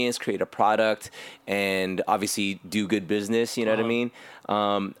experience, create a product, and obviously do good business. You know what I mean?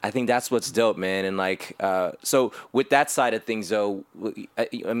 I think that's what's dope, man. And like, so with that side of things, though,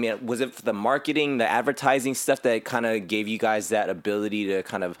 I mean, was it the marketing, the advertising stuff that kind of gave you guys that ability to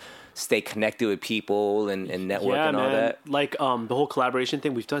kind of stay connected with people and network and all that? Like the whole collaboration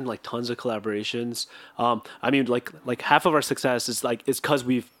thing, we've done like tons of collaborations. I mean, like half of our success is because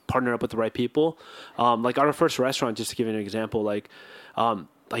we've partnered up with the right people. Like our first restaurant, just to give you an example, like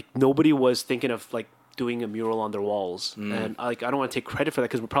nobody was thinking of like doing a mural on their walls, and like I don't want to take credit for that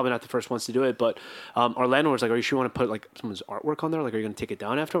because we're probably not the first ones to do it. But our landlord was like, "Are you sure you want to put like someone's artwork on there? Like, are you going to take it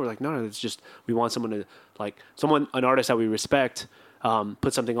down after?" We're like, "No, it's just we want someone to an artist that we respect."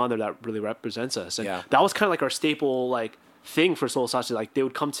 Put something on there that really represents us. And that was kind of like our staple like thing for Soul Sausage. Like they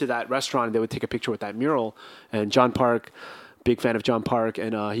would come to that restaurant and they would take a picture with that mural. And John Park, big fan of John Park,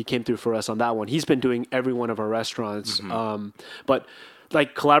 and he came through for us on that one. He's been doing every one of our restaurants. But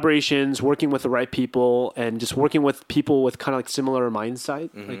like collaborations, working with the right people, and just working with people with kind of like similar mindset,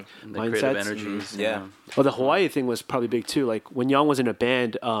 like creative mindsets. energies. Yeah. Well, the Hawaii thing was probably big too. Like when Young was in a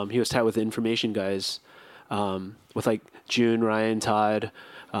band, he was tight with the Information guys. With like June, Ryan, Todd,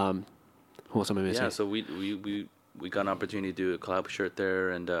 who else am I missing? Yeah, so we got an opportunity to do a collab shirt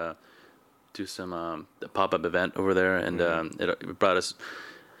there and do some a pop-up event over there, and it brought us.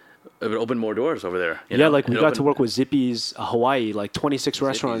 It opened more doors over there. You know? Like we It got opened- to work with Zippy's Hawaii, like 26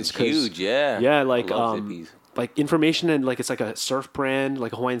 restaurants. 'Cause- huge, yeah. Yeah, I like love Zippy's. like Information and like it's like a surf brand,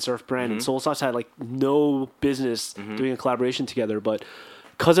 like a Hawaiian surf brand, and Soul Sauce had like no business doing a collaboration together, but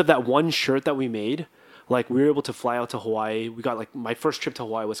because of that one shirt that we made. Like we were able to fly out to Hawaii. We got like my first trip to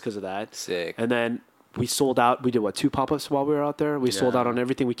Hawaii was because of that. Sick. And then we sold out. We did 2 pop-ups while we were out there. We sold out on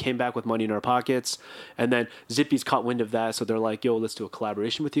everything. We came back with money in our pockets. And then Zippy's caught wind of that, so they're like, "Yo, let's do a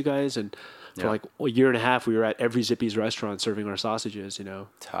collaboration with you guys." And for like a year and a half, we were at every Zippy's restaurant serving our sausages. You know.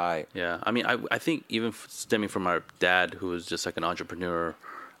 Tight. Yeah, I mean, I think even stemming from our dad, who was just like an entrepreneur,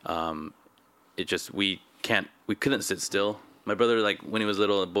 it just we couldn't sit still. My brother, like when he was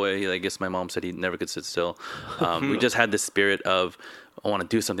little, a boy, I guess my mom said he never could sit still. We just had this spirit of I want to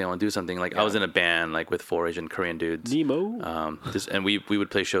do something. Like I was in a band like with 4 Asian Korean dudes. Nemo. And we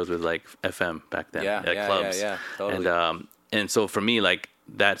would play shows with like FM back then at clubs. Yeah, totally. And so for me, like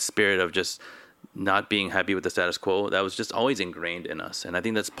that spirit of just not being happy with the status quo, that was just always ingrained in us. And I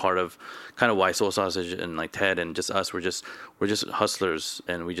think that's part of kind of why Soul Sausage and like Ted and just us, we're just hustlers,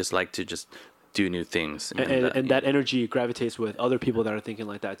 and we just like to just do new things. And that energy gravitates with other people that are thinking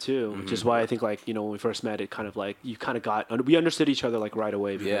like that too, which is why I think like, when we first met, it kind of like we understood each other like right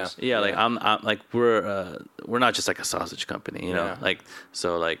away. Because, yeah, like I'm like we're not just like a sausage company, you know, Yeah. like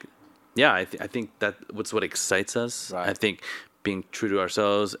so like yeah, I think that what's what excites us. Right. I think being true to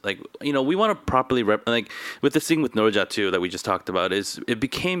ourselves, like we want to properly like with this thing with Norja too that we just talked about it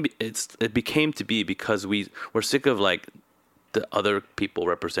became to be because we're sick of like the other people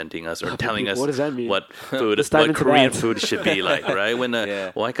representing us or telling us What does that mean? what food, Let's dive what into Korean that. food should be like, right? When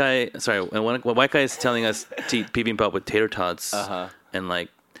Yeah. white guy, when white guy is telling us to eat bibimbap with tater tots, and like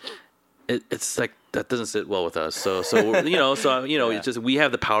it's like that doesn't sit well with us. So it's just we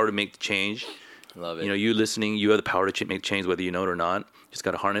have the power to make the change. Love it. You listening, you have the power to make change whether you know it or not. Just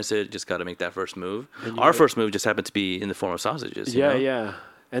got to harness it. Just got to make that first move. Our first move just happened to be in the form of sausages. you know? Yeah.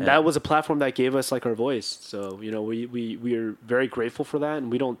 And that was a platform that gave us like our voice. So, we are very grateful for that, and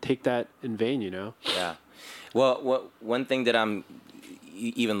we don't take that in vain, Yeah. Well, one thing that I'm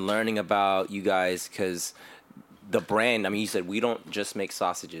even learning about you guys, because the brand, I mean, you said we don't just make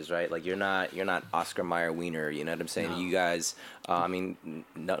sausages, right? Like you're not Oscar Mayer Wiener, you know what I'm saying? No. You guys, I mean,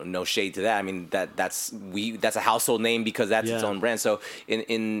 no shade to that. I mean, that's a household name because that's its Yeah. own brand. So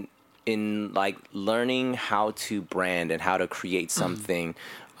in like learning how to brand and how to create something,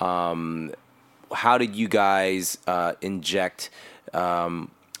 how did you guys inject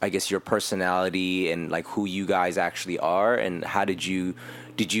I guess your personality and like who you guys actually are, and how did you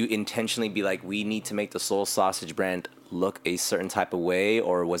intentionally be like, we need to make the Soul Sausage brand look a certain type of way,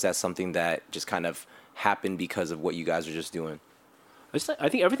 or was that something that just kind of happened because of what you guys are just doing? I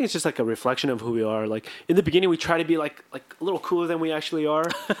think everything's just like a reflection of who we are. Like in the beginning, we try to be like a little cooler than we actually are.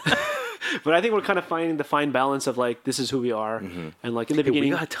 But I think we're kind of finding the fine balance of like this is who we are, and like in the beginning,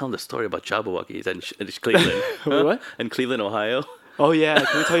 we gotta tell them the story about Jabberwockies and Cleveland. What? In Cleveland, Ohio. Oh yeah,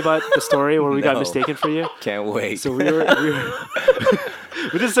 can we tell you about the story where we got No. mistaken for you? Can't wait. So we were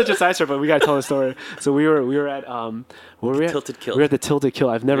but this is such a side story, but we gotta tell the story. So we were at where were we at? Tilted Kill. We were at the Tilted Kill.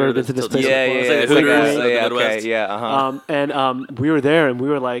 I've never been to this place yeah, before. yeah, It's yeah. like It's the like Hooters of the yeah, Midwest. okay, yeah, We were there, and we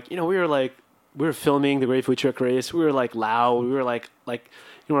were like, we were filming the Great Food Truck Race. We were like loud. We were like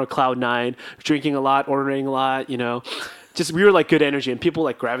on cloud nine, drinking a lot, ordering a lot. Just we were like good energy, and people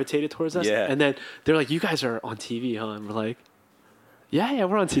like gravitated towards us. Yeah. And then they're like, "You guys are on TV, huh?" And we're like, "Yeah,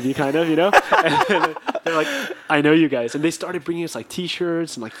 we're on TV, kind of." And then they're like, "I know you guys," and they started bringing us like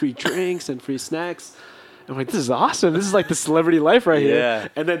T-shirts and like free drinks and free snacks. I'm like, this is awesome. This is like the celebrity life right Yeah. here.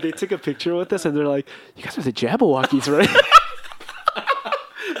 And then they took a picture with us, and they're like, "You guys are the Jabberwockies, right?"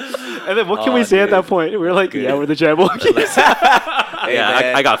 And then what can we say at that point? We were like, "Yeah, we're the Jabberwockies." Hey, Yeah,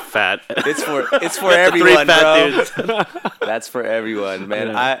 man, I got fat. it's for everyone, fat bro. dudes. That's for everyone, man.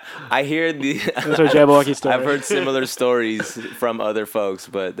 Yeah. I hear the. That's our Jabberwocky story. I've heard similar stories from other folks,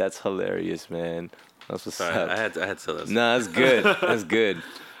 but that's hilarious, man. That's what's Sorry, up. I had to say this. No, that's good. That's good.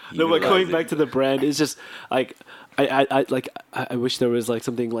 No, but going Utilize back it. to the brand, it's just like I wish there was like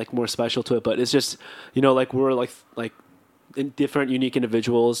something like more special to it, but it's just like we're like in different unique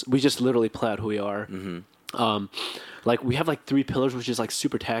individuals. We just literally play out who we are. Like we have like 3 pillars, which is like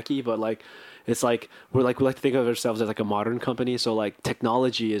super tacky, but like it's like we like to think of ourselves as like a modern company. So like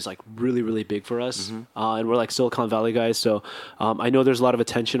technology is like really really big for us, and we're like Silicon Valley guys. So I know there's a lot of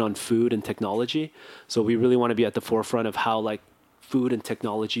attention on food and technology. So we really want to be at the forefront of how like food and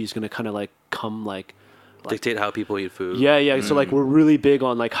technology is going to kind of like come like Dictate how people eat food. yeah. So like we're really big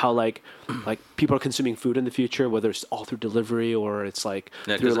on like how like people are consuming food in the future, whether it's all through delivery or it's like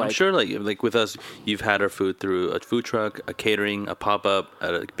Yeah, through because I'm like sure, like with us, you've had our food through a food truck, a catering, a pop up,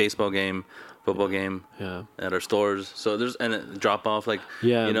 at a baseball game, football game, Yeah. at our stores. So there's and a drop off, like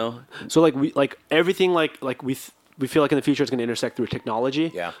Yeah. So like we like everything like we feel like in the future it's going to intersect through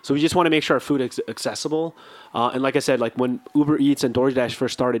technology. Yeah. So we just want to make sure our food is accessible. And like I said, like when Uber Eats and DoorDash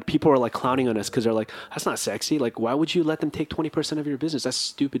first started, people were like clowning on us because they're like, "That's not sexy. Like, why would you let them take 20% of your business? That's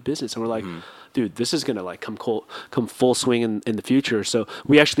stupid business." And we're like, "Dude, this is going to like come full swing in the future." So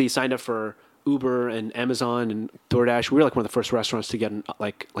we actually signed up for Uber and Amazon and DoorDash. We were like one of the first restaurants to get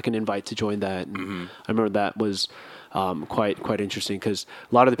like an invite to join that. And I remember that was quite interesting because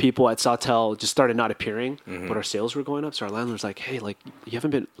a lot of the people at Sawtell just started not appearing, but our sales were going up. So our landlord's like, "Hey, like you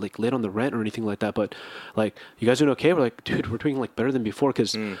haven't been like late on the rent or anything like that, but like you guys doing okay?" We're like, "Dude, we're doing like better than before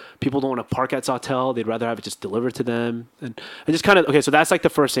because people don't want to park at Sawtell. They'd rather have it just delivered to them and just kind of okay." So that's like the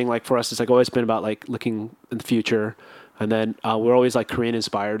first thing. Like for us, it's like always been about like looking in the future. And then we're always like Korean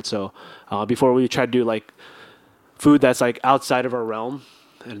inspired. So before we tried to do like food that's like outside of our realm,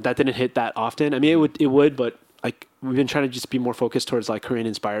 and that didn't hit that often. I mean, it would, but like we've been trying to just be more focused towards like Korean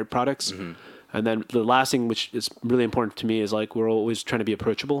inspired products. And then the last thing, which is really important to me, is like we're always trying to be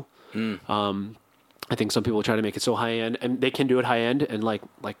approachable. I think some people try to make it so high end, and they can do it high end and like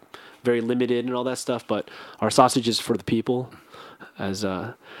very limited and all that stuff. But our sausage is for the people, as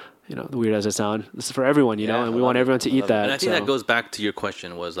weird as it sounds, this is for everyone, Yeah, and I we love want it. everyone to I eat love that. And I think so. that goes back to your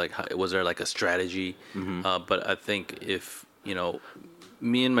question was like, was there like a strategy? But I think if,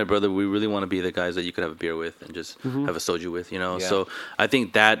 me and my brother, we really want to be the guys that you could have a beer with and just have a soju with, Yeah. So I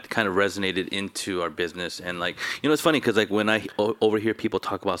think that kind of resonated into our business. And like, it's funny because like when I overhear people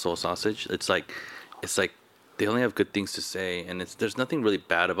talk about soul sausage, it's like they only have good things to say, and there's nothing really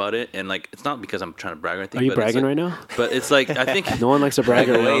bad about it. And like, it's not because I'm trying to brag or anything. Are you but it's bragging like- right now? But it's like, I think No one likes to brag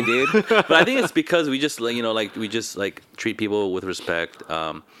Right right away, now. dude. but I think it's because we just we just treat people with respect.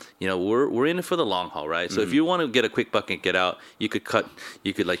 We're in it for the long haul, right? So if you want to get a quick buck and get out, you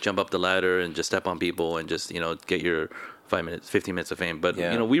could like jump up the ladder and just step on people and just get your 5 minutes, 15 minutes of fame. But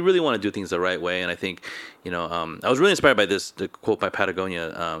Yeah. we really want to do things the right way. And I think I was really inspired by the quote by Patagonia,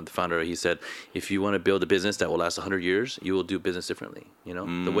 the founder. He said, "If you want to build a business that will last 100 years, you will do business differently.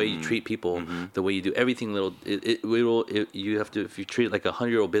 The way you treat people, the way you do everything. You have to. If you treat it like a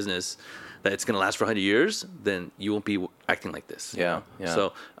 100-year-old business, that it's going to last for 100 years, then you won't be acting like this. Yeah, yeah.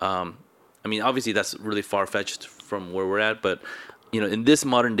 So, I mean, obviously that's really far-fetched from where we're at, but in this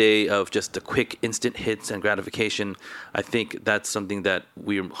modern day of just the quick instant hits and gratification, I think that's something that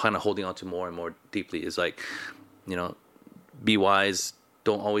we're kind of holding on to more and more deeply is like, be wise,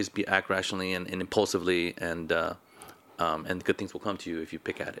 don't always act rationally and impulsively. And and good things will come to you if you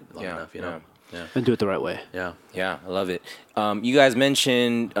pick at it long enough. You know. Yeah. And do it the right way. Yeah. Yeah, I love it. You guys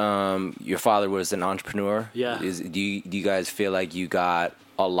mentioned your father was an entrepreneur. Yeah. Do you guys feel like you got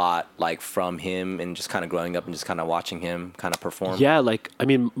a lot like from him and just kind of growing up and just kind of watching him kind of perform? Yeah, like I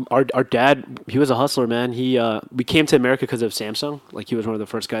mean, our dad, he was a hustler, man. We came to America because of Samsung. Like he was one of the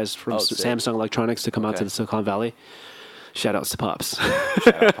first guys from sick. Samsung Electronics to come out to the Silicon Valley. Shout outs to Pops.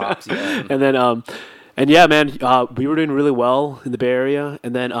 Shout out Pops, yeah. And then and yeah, man, we were doing really well in the Bay Area.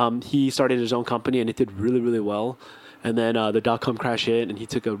 And then he started his own company, and it did really, really well. And then the dot-com crash hit, and he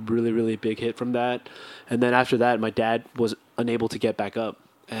took a really, really big hit from that. And then after that, my dad was unable to get back up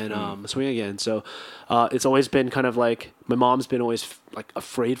and swing again. So it's always been kind of like, my mom's been always like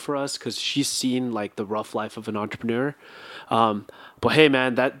afraid for us because she's seen like the rough life of an entrepreneur. But hey,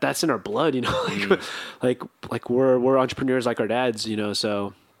 man, that's in our blood, you know. like we're entrepreneurs like our dads, you know.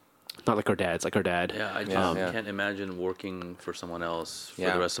 So. Not like our dads, like our dad. Yeah, I just can't imagine working for someone else for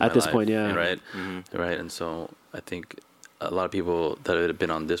the rest of my life. At this point, yeah. Right? Right. And so I think a lot of people that have been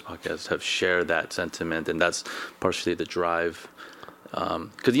on this podcast have shared that sentiment, and that's partially the drive.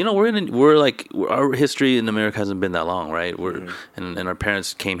 Because you know our history in America hasn't been that long, right? And our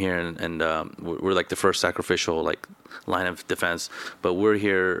parents came here and we're like the first sacrificial like line of defense, but we're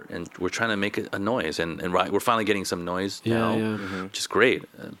here and we're trying to make a noise, and we're finally getting some noise now, which is great.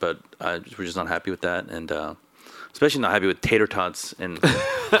 But we're just not happy with that, and especially not happy with tater tots and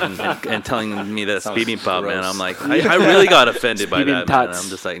telling me that's bibimbap, man. I'm like, I really got offended by that. Man. I'm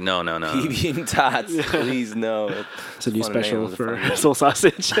just like, no. Bibimbap tots, please no. It's a new special for Soul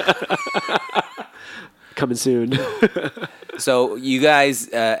Sausage. Coming soon. So you guys,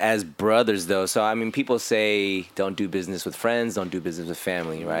 as brothers, though, so I mean, people say don't do business with friends, don't do business with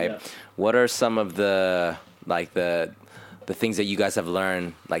family, right? Yeah. What are some of the things that you guys have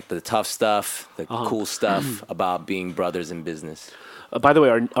learned, like the tough stuff, the cool stuff about being brothers in business? By the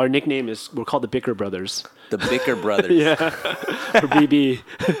way, our nickname we're called the Bicker Brothers. The Bicker Brothers. Yeah. Or BB.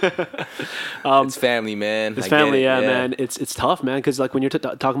 It's family, man. It's family, yeah, man. It's tough, man, because like when you're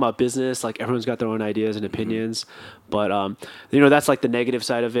talking about business, like everyone's got their own ideas and opinions. But, you know, that's like the negative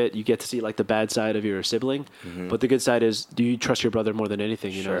side of it. You get to see like the bad side of your sibling. But the good side is, do you trust your brother more than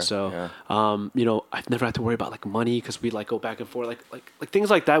anything, you know? So, you know, I've never had to worry about like money because we like go back and forth. Like things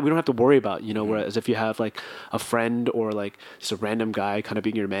like that we don't have to worry about, you know, whereas if you have like a friend or like just a random guy kind of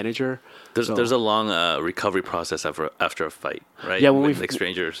being your manager. There's a long recovery process after a fight, right? Yeah, when with like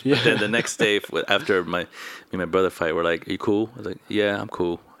strangers. Yeah. But then the next day after me and my brother fight, we're like, "Are you cool?" I was like, "Yeah, I'm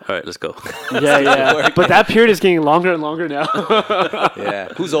cool. All right, let's go." Yeah. But that period is getting longer and longer now. Yeah.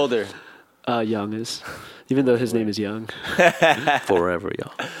 Who's older? Young is, even though his name is Young. Forever,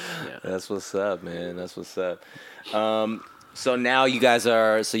 y'all. Yeah. That's what's up, man. That's what's up. So now you guys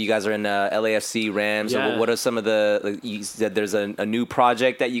are in LAFC Rams. Yeah. So what are some of you said there's a new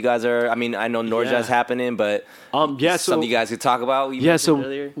project that you guys are, I mean, I know Norja's happening, but something you guys could talk about?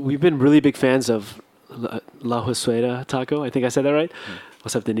 We've been really big fans of La Josueda Taco. I think I said that right.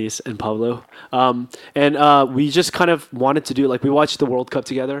 What's up, Denise and Pablo? And we just kind of wanted to do, like, we watched the World Cup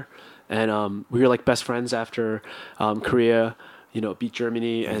together, and we were like best friends after Korea, you know, beat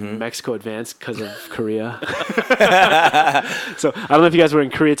Germany and Mexico advanced because of Korea. So I don't know if you guys were in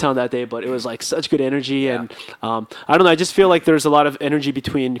Koreatown that day, but it was like such good energy. Yeah. And I don't know, I just feel like there's a lot of energy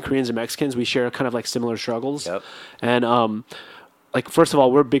between Koreans and Mexicans. We share kind of like similar struggles. Yep. And like, first of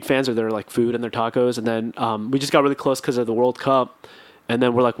all, we're big fans of their like food and their tacos. And then we just got really close because of the World Cup. And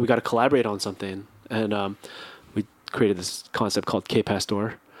then we're like, we got to collaborate on something. And we created this concept called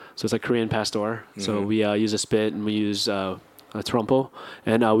K-Pastor. So it's like Korean pastor. So we use a spit and we use trompo,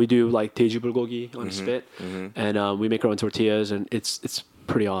 and we do like teju bulgogi on a spit, and we make our own tortillas, and it's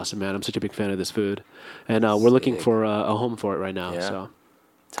pretty awesome, man. I'm such a big fan of this food, and we're looking for a home for it right now. Yeah.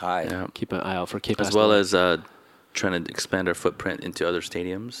 So keep an eye out for K-Pastor. As well as trying to expand our footprint into other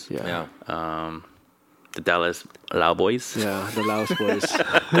stadiums. The Dallas Lao Boys. Yeah, the Laos Boys.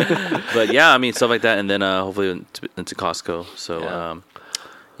 But yeah, I mean, stuff like that, and then hopefully into Costco. So.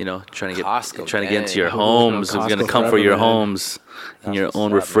 You know, trying to get into your homes. It's gonna come for your homes and your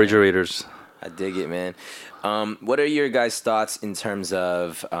own refrigerators. I dig it, man. What are your guys' thoughts in terms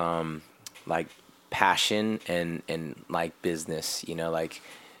of like passion and like business? You know, like,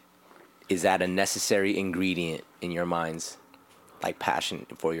 is that a necessary ingredient in your minds, like passion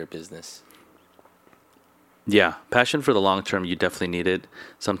for your business? Yeah, passion for the long term, you definitely need it.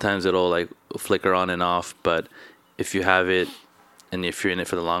 Sometimes it'll like flicker on and off, but if you have it. And if you're in it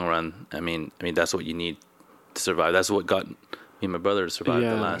for the long run, I mean, that's what you need to survive. That's what got me and my brother to survive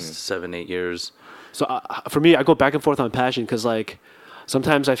the last 7-8 years. So for me, I go back and forth on passion because, like,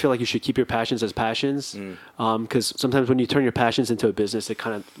 sometimes I feel like you should keep your passions as passions, because sometimes when you turn your passions into a business, it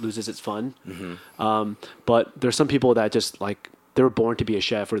kind of loses its fun. But there's some people that just like they were born to be a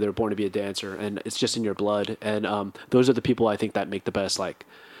chef or they were born to be a dancer, and it's just in your blood. And those are the people I think that make the best like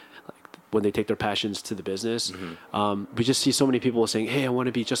when they take their passions to the business. We just see so many people saying, hey, I want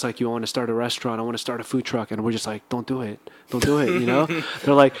to be just like you. I want to start a restaurant. I want to start a food truck. And we're just like, don't do it. Don't do it. You know,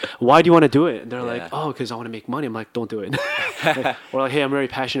 they're like, why do you want to do it? And they're like, oh, because I want to make money. I'm like, don't do it. Or like, hey, I'm very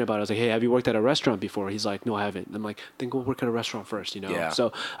passionate about it. I was like, hey, have you worked at a restaurant before? He's like, no, I haven't. I'm like, then go work at a restaurant first, you know?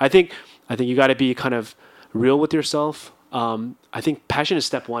 So I think you got to be kind of real with yourself. I think passion is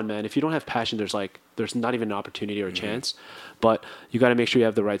step one, man. If you don't have passion, there's not even an opportunity or a chance. But you got to make sure you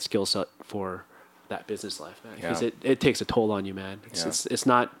have the right skill set for that business life, man. Because it takes a toll on you, man. It's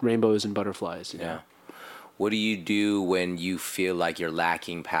not rainbows and butterflies. You know? What do you do when you feel like you're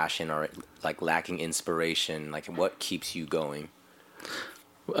lacking passion or like lacking inspiration? Like, what keeps you going?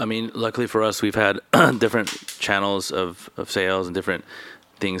 I mean, luckily for us, we've had different channels of sales and different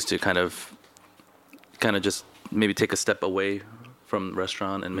things to kind of just maybe take a step away from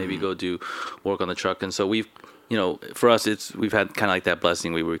restaurant and maybe go do work on the truck. And so we've, you know, for us, we've had kind of like that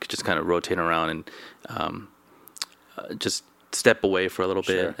blessing where we could just kind of rotate around and just step away for a little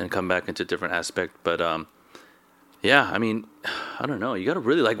bit and come back into a different aspect. But yeah, I mean, I don't know. You got to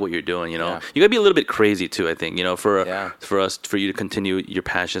really like what you're doing, you know. You got to be a little bit crazy too, I think, you know, for you to continue your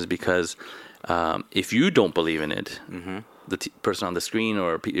passions, because if you don't believe in it, the person on the screen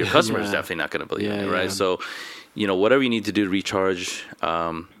or your customer is definitely not going to believe in it, right? So, you know, whatever you need to do to recharge,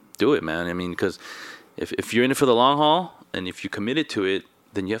 do it, man. I mean, because if you're in it for the long haul and if you committed to it,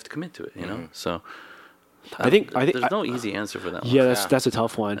 then you have to commit to it, you know? So I think there's no easy answer for that one. Yeah, that's a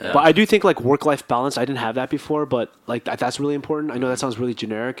tough one. But I do think like work-life balance, I didn't have that before, but like that's really important. I know that sounds really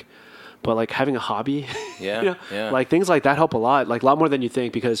generic, but like having a hobby, you know, like things like that help a lot, like a lot more than you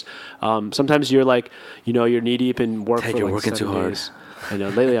think, because sometimes you're like, you know, you're knee deep in work. Ted, for you're like working 7 too hard. days. I know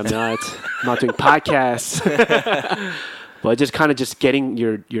lately I'm not doing podcasts, but just getting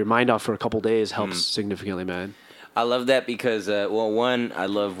your mind off for a couple days helps significantly, man. I love that because, one, I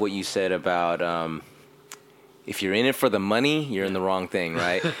love what you said about if you're in it for the money, you're in the wrong thing,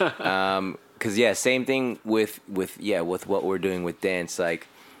 right? Because same thing with what we're doing with dance. Like,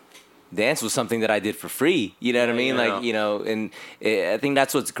 dance was something that I did for free. You know what I mean? Like, you know, and I think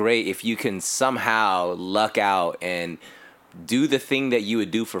that's what's great, if you can somehow luck out and do the thing that you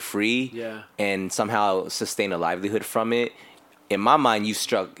would do for free, and somehow sustain a livelihood from it. In my mind, you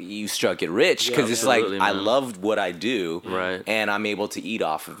struck it rich, because it's like, man, I loved what I do, right, and I'm able to eat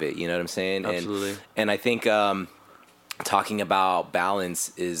off of it. You know what I'm saying? Absolutely. And I think talking about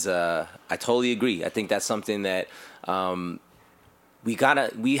balance is, I totally agree. I think that's something that we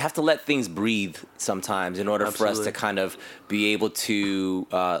have to let things breathe sometimes in order for us to kind of be able to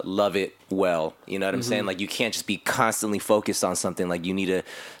love it well. You know what I'm saying? Like, you can't just be constantly focused on something. Like, you need to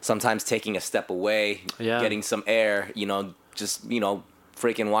sometimes taking a step away, getting some air, you know, just, you know,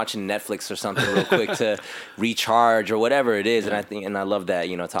 freaking watching Netflix or something real quick to recharge or whatever it is. And I love that,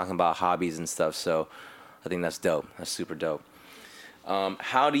 you know, talking about hobbies and stuff. So I think that's dope. That's super dope.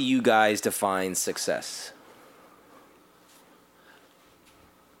 How do you guys define success?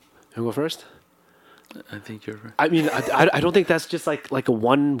 You go first? I think you're right. I mean, I don't think that's just like a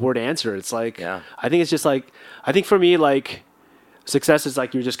one word answer. It's like, I think it's just like, I think for me, like, success is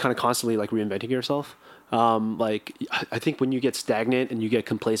like you're just kind of constantly like reinventing yourself. Like, I think when you get stagnant and you get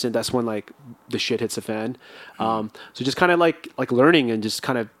complacent, that's when like the shit hits the fan. So just kind of like learning and just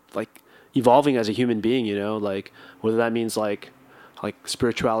kind of like evolving as a human being, you know, like whether that means like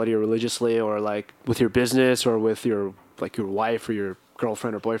spirituality or religiously, or like with your business or with your wife or your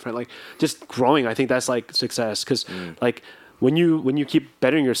girlfriend or boyfriend, like just growing. I think that's like success, because like when you keep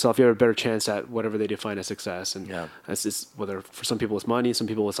bettering yourself, you have a better chance at whatever they define as success. And that's just, whether for some people it's money, some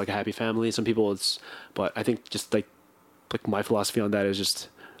people it's like a happy family, some people it's, but I think just like my philosophy on that is just,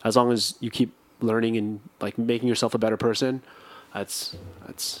 as long as you keep learning and like making yourself a better person, that's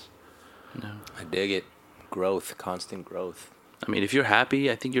I dig it. Growth, constant growth. I mean, if you're happy,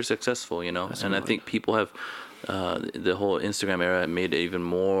 I think you're successful, you know. That's and I think people have the whole Instagram era made it even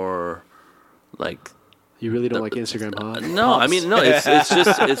more like. You really don't like Instagram, huh? No, I mean, no. It's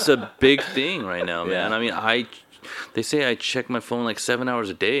just it's a big thing right now, man. I mean, they say I check my phone like 7 hours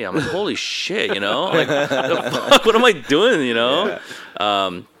a day. I'm like, holy shit, you know? Like, the fuck, what am I doing, you know?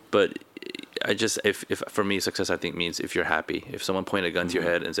 But I just, if for me, success, I think, means if you're happy. If someone pointed a gun to your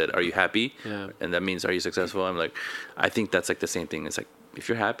head and said, "Are you happy?" And that means, "Are you successful?" I'm like, I think that's like the same thing. It's like, if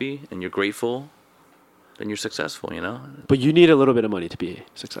you're happy and you're grateful, then you're successful. You know. But you need a little bit of money to be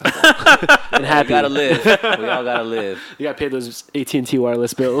successful and We happy. gotta live. We all gotta live. You gotta pay those AT&T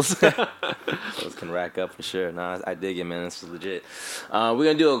wireless bills. Those can rack up for sure. Nah, I dig it, man. This is legit. We're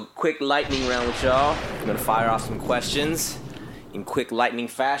gonna do a quick lightning round with y'all. We're gonna fire off some questions in quick lightning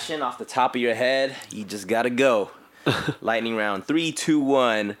fashion off the top of your head. You just gotta go. Lightning round. 3, 2,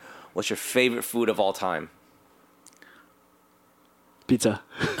 1. What's your favorite food of all time? Pizza.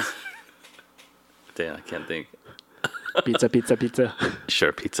 Damn, I can't think. Pizza.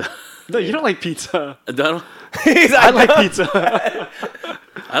 Sure, pizza. No, you don't like pizza. I I like pizza.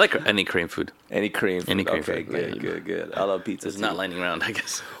 I like any Korean food. Any cream. Any Korean Okay, food. good. I love pizza. It's too. not lightning round, I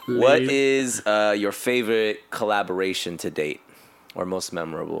guess. What is your favorite collaboration to date, or most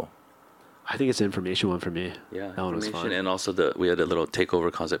memorable? I think it's the information one for me. Yeah, That one was fun. And also we had a little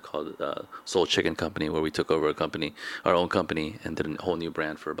takeover concept called Soul Chicken Company, where we took over our own company, and did a whole new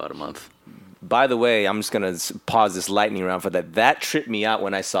brand for about a month. By the way, I'm just gonna pause this lightning round for that. That tripped me out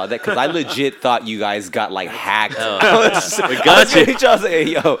when I saw that because I legit thought you guys got like hacked. We got you. I was like, hey,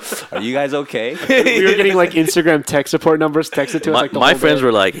 yo, are you guys okay? We were getting like Instagram tech support numbers texted to us. Like the My whole friends day.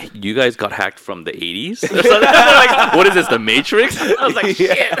 were like, "You guys got hacked from the '80s?" Or something. They're like, "What is this, the Matrix?" I was like,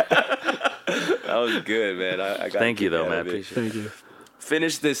 "Shit." That was good, man. I got Thank you, though, out man. of it. Appreciate it. Thank you.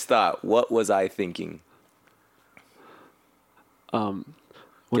 Finish this thought. What was I thinking?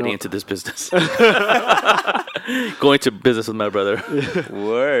 Getting into this business, going to business with my brother.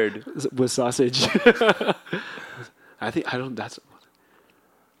 Word. With sausage. I think I don't. That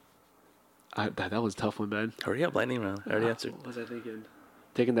was a tough one, man. Hurry up, lightning round. I already answered. What was I thinking?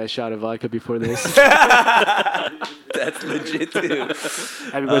 Taking that shot of vodka before this. That's legit too.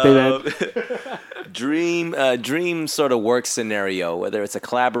 Happy birthday, man. Dream sort of work scenario, whether it's a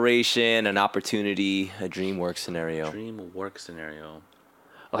collaboration, an opportunity, a dream work scenario. Dream work scenario.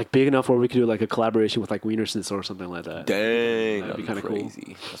 Like big enough where we could do like a collaboration with like Wienersnitz or something like that. Dang, That'd be kinda cool.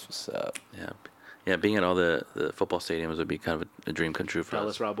 crazy. That's what's up. Yeah. Being at all the football stadiums would be kind of a dream come true for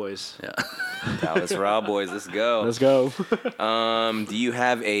Dallas us. Raw Boys. Yeah. Dallas Raw Boys, let's go. Let's go. Do you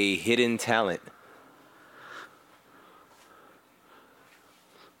have a hidden talent?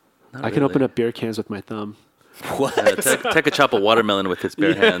 Not I can open really. up beer cans with my thumb. What? Tech could chop a watermelon with his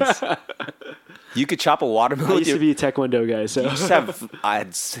bare hands. You could chop a watermelon I with used your... to be a taekwondo guy, so You just have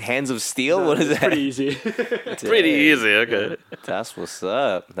hands of steel? What is it's that? pretty easy. Pretty easy. Okay. That's what's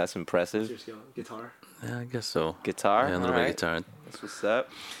up. That's impressive. Guitar. Yeah, I guess so. Guitar? Yeah, a little bit Alright. of guitar. That's what's up.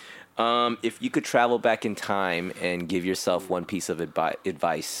 If you could travel back in time and give yourself one piece of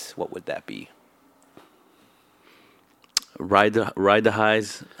advice, what would that be? Ride the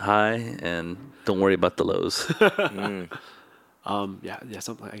highs high, and don't worry about the lows. Yeah,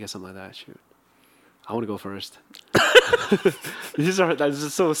 something. I guess something like that. Shoot, I want to go first. This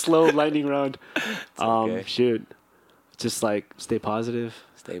is so slow lightning round. okay. Shoot, just like stay positive.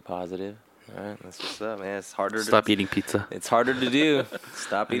 Stay positive. All right, that's what's up, man. It's harder. Stop eating pizza. It's harder to do.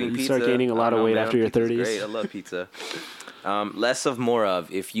 Stop eating You pizza. start gaining a lot I don't of know, weight man. after your Pizza's 30s. Great. I love pizza. Less of, more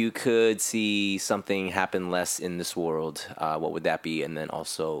of. If you could see something happen less in this world, what would that be? And then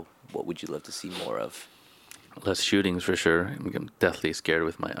also, what would you love to see more of? Less shootings for sure. I'm deathly scared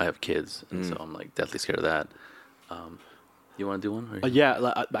with I have kids, and so I'm like deathly scared of that. You want to do one? Or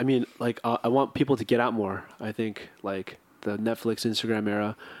Yeah, I mean, I want people to get out more. I think like the Netflix, Instagram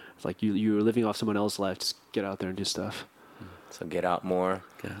era, it's like you're living off someone else's life. Just get out there and do stuff. So get out more.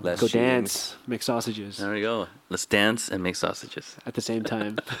 Yeah. Less Go shootings. dance, make sausages There we go. Let's dance and make sausages. at the same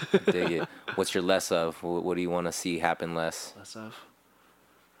time. Dig it. What's your less of? What do you want to see happen less? Less of.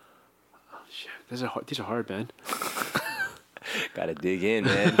 Oh shit, these are hard, man. Gotta dig in,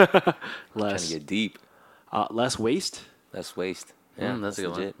 man. Trying to Less get deep. less waste. Less waste. Yeah, That's a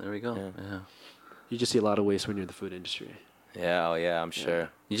good legit. one. There we go. Yeah. Yeah. You just see a lot of waste when you're in the food industry. Yeah, oh yeah, I'm sure.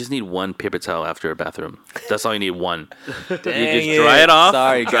 You just need one paper towel after a bathroom. That's all you need. One. Dang you just dry it off.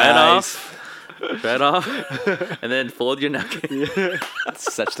 Sorry, dry guys. Dry it off, and then fold your napkin.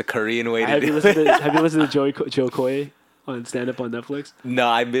 It's such the Korean way to Have you do it. listened to Joe Coy on stand up on Netflix? No,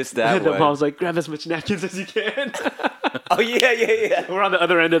 I missed that The one. mom's like, grab as much napkins as you can. Oh yeah. We're on the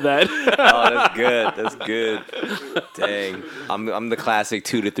other end of that. Oh, that's good. That's good. Dang, I'm the classic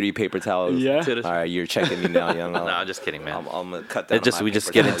 2 to 3 paper towels. Yeah. All right, you're checking me now, young. No, I'm just kidding, man. I'm gonna cut that. We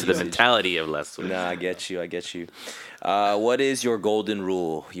just get into the mentality of less. Nah, I get you. What is your golden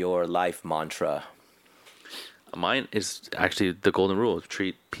rule? Your life mantra? Mine is actually the golden rule: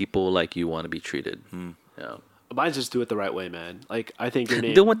 treat people like you want to be treated. Yeah. Mine's just do it the right way, man. Like I think your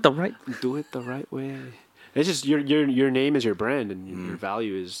name. Do it the right. Do it the right way. It's just your name is your brand, and your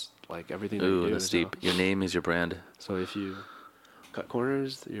value is like everything that you Ooh, do. that's deep. Your name is your brand. So if you cut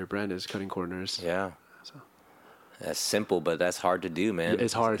corners, your brand is cutting corners. Yeah. So That's simple, but that's hard to do, man.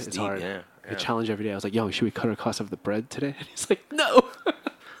 It's hard. It's deep, hard. Yeah. I challenge every day. I was like, yo, should we cut our cost of the bread today? And he's like, no.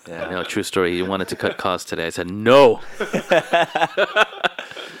 Yeah. You know, true story. He wanted to cut costs today. I said no.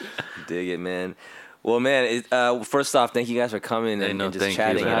 Dig it, man. Well, man, first off, thank you guys for coming and just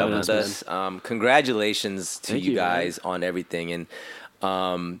chatting it up with us. Congratulations to you guys on everything.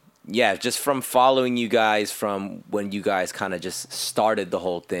 And yeah, just from following you guys from when you guys kind of just started the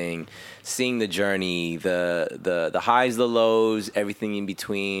whole thing, seeing the journey, the highs, the lows, everything in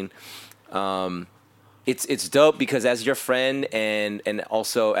between. It's dope because as your friend and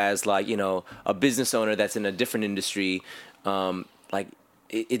also as like, you know, a business owner that's in a different industry, like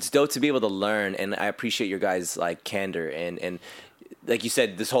it's dope to be able to learn, and I appreciate your guys' like candor and like you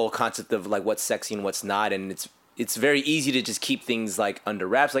said, this whole concept of like what's sexy and what's not, and it's very easy to just keep things like under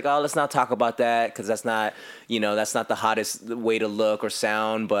wraps, like, oh, let's not talk about that because that's not, you know, that's not the hottest way to look or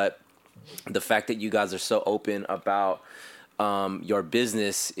sound. But the fact that you guys are so open about your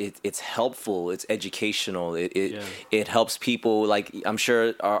business, it's helpful, it's educational, it helps people. Like I'm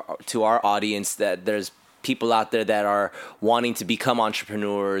sure to our audience that there's people out there that are wanting to become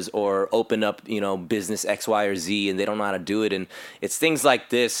entrepreneurs or open up, you know, business X, Y, or Z, and they don't know how to do it. And it's things like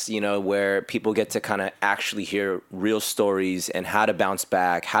this, you know, where people get to kind of actually hear real stories and how to bounce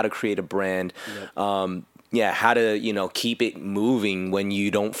back, how to create a brand. Yep. How to, you know, keep it moving when you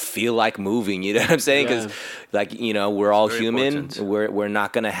don't feel like moving. You know what I'm saying? Because, like, you know, we're all human. We're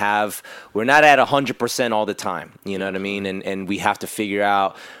not going to have, we're not at 100% all the time. You know what I mean? And we have to figure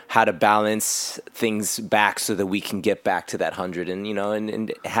out how to balance things back so that we can get back to that 100. And, you know,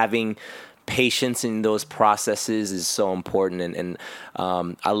 and having patience in those processes is so important. And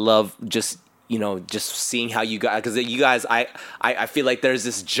I love just, you know, just seeing how you guys, because you guys, I feel like there's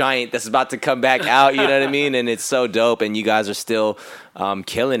this giant that's about to come back out, you know what I mean? And it's so dope, and you guys are still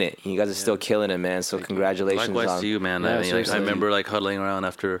killing it. You guys are still killing it, man. So congratulations. Likewise to you, man. Yeah, I mean, like, I remember like huddling around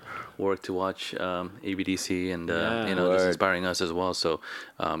after work to watch ABDC, and you know, just inspiring us as well. So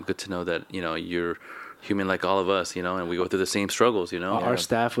good to know that, you know, you're human like all of us, you know, and we go through the same struggles, you know. Our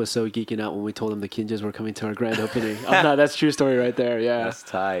staff was so geeking out when we told them the Kinjas were coming to our grand opening. No, that's a true story right there. Yeah, that's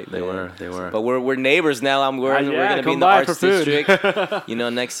tight. They were. But we're neighbors now. We're gonna be in the arts district, you know,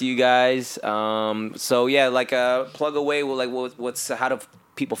 next to you guys. So yeah, like plug away. Well, like what's how do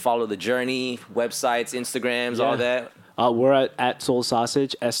people follow the journey? Websites, Instagrams, all that. We're at Soul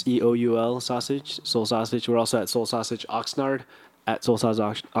Sausage, SEOUL Sausage, Soul Sausage. We're also at Soul Sausage Oxnard, at Soul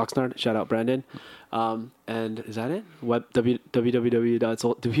Sausage Oxnard. Shout out Brandon. And is that it?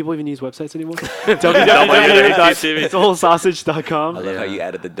 www.soul. Do people even use websites anymore? www.soulsausage.com. I love how you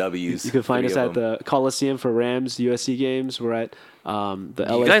added the W's. You can find us at the Coliseum for Rams USC games. We're at the LA.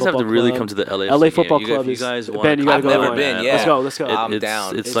 You guys Football have to really Club. come to the LA Football Club. You guys want Ben, you gotta I've go. never been. Yeah, Let's go. I'm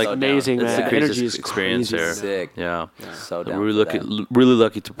down. It's like amazing, it's man. the craziest Energy is experience crazy. there. Sick. Yeah. So down. We're really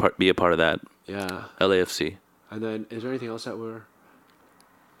lucky to be a part of that. Yeah. LAFC. And then, is there anything else that we're?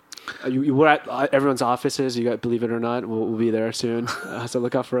 We're at everyone's offices. You got, believe it or not, we'll be there soon. So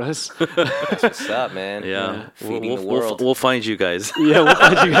look out for us. That's what's up, man. Yeah. Feeding the world. We'll find you guys. Yeah, we'll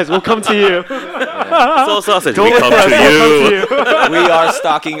find you guys. We'll come to you. Soul Sausage. Don't We come look for us, to we'll you. come to you. We are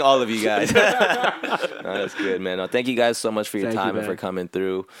stalking all of you guys. No, that's good, man. No, thank you guys so much for your Thank you, time and man. for coming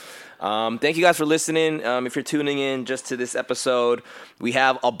through. Thank you guys for listening. If you're tuning in just to this episode, we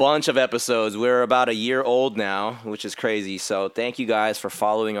have a bunch of episodes. We're about a year old now, which is crazy. So thank you guys for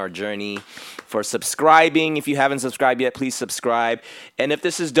following our journey, for subscribing. If you haven't subscribed yet, please subscribe. And if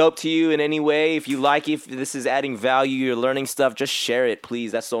this is dope to you in any way, if you like it, if this is adding value, you're learning stuff, just share it,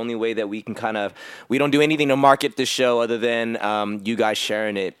 please. That's the only way that we can we don't do anything to market this show other than you guys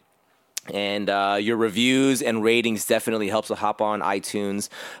sharing it. And your reviews and ratings definitely helps to hop on iTunes.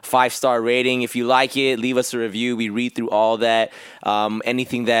 5-star rating. If you like it, leave us a review. We read through all that.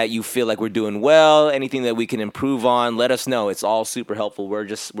 Anything that you feel like we're doing well, anything that we can improve on, let us know. It's all super helpful. We're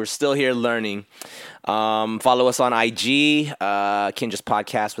still here learning. Follow us on IG, Kinjas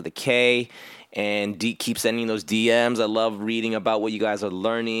Podcast with a K. And keep sending those DMs. I love reading about what you guys are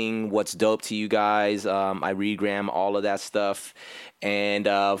learning, what's dope to you guys. I regram all of that stuff. And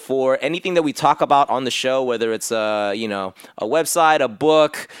for anything that we talk about on the show, whether it's a website, a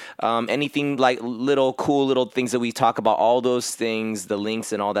book, anything like cool little things that we talk about, all those things, the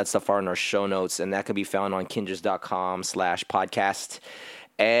links and all that stuff are in our show notes, and that can be found on kinjas.com/podcast.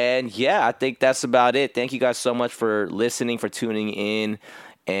 And yeah, I think that's about it. Thank you guys so much for listening, for tuning in,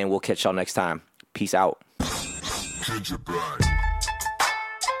 and we'll catch y'all next time. Peace out. Kinja Bride.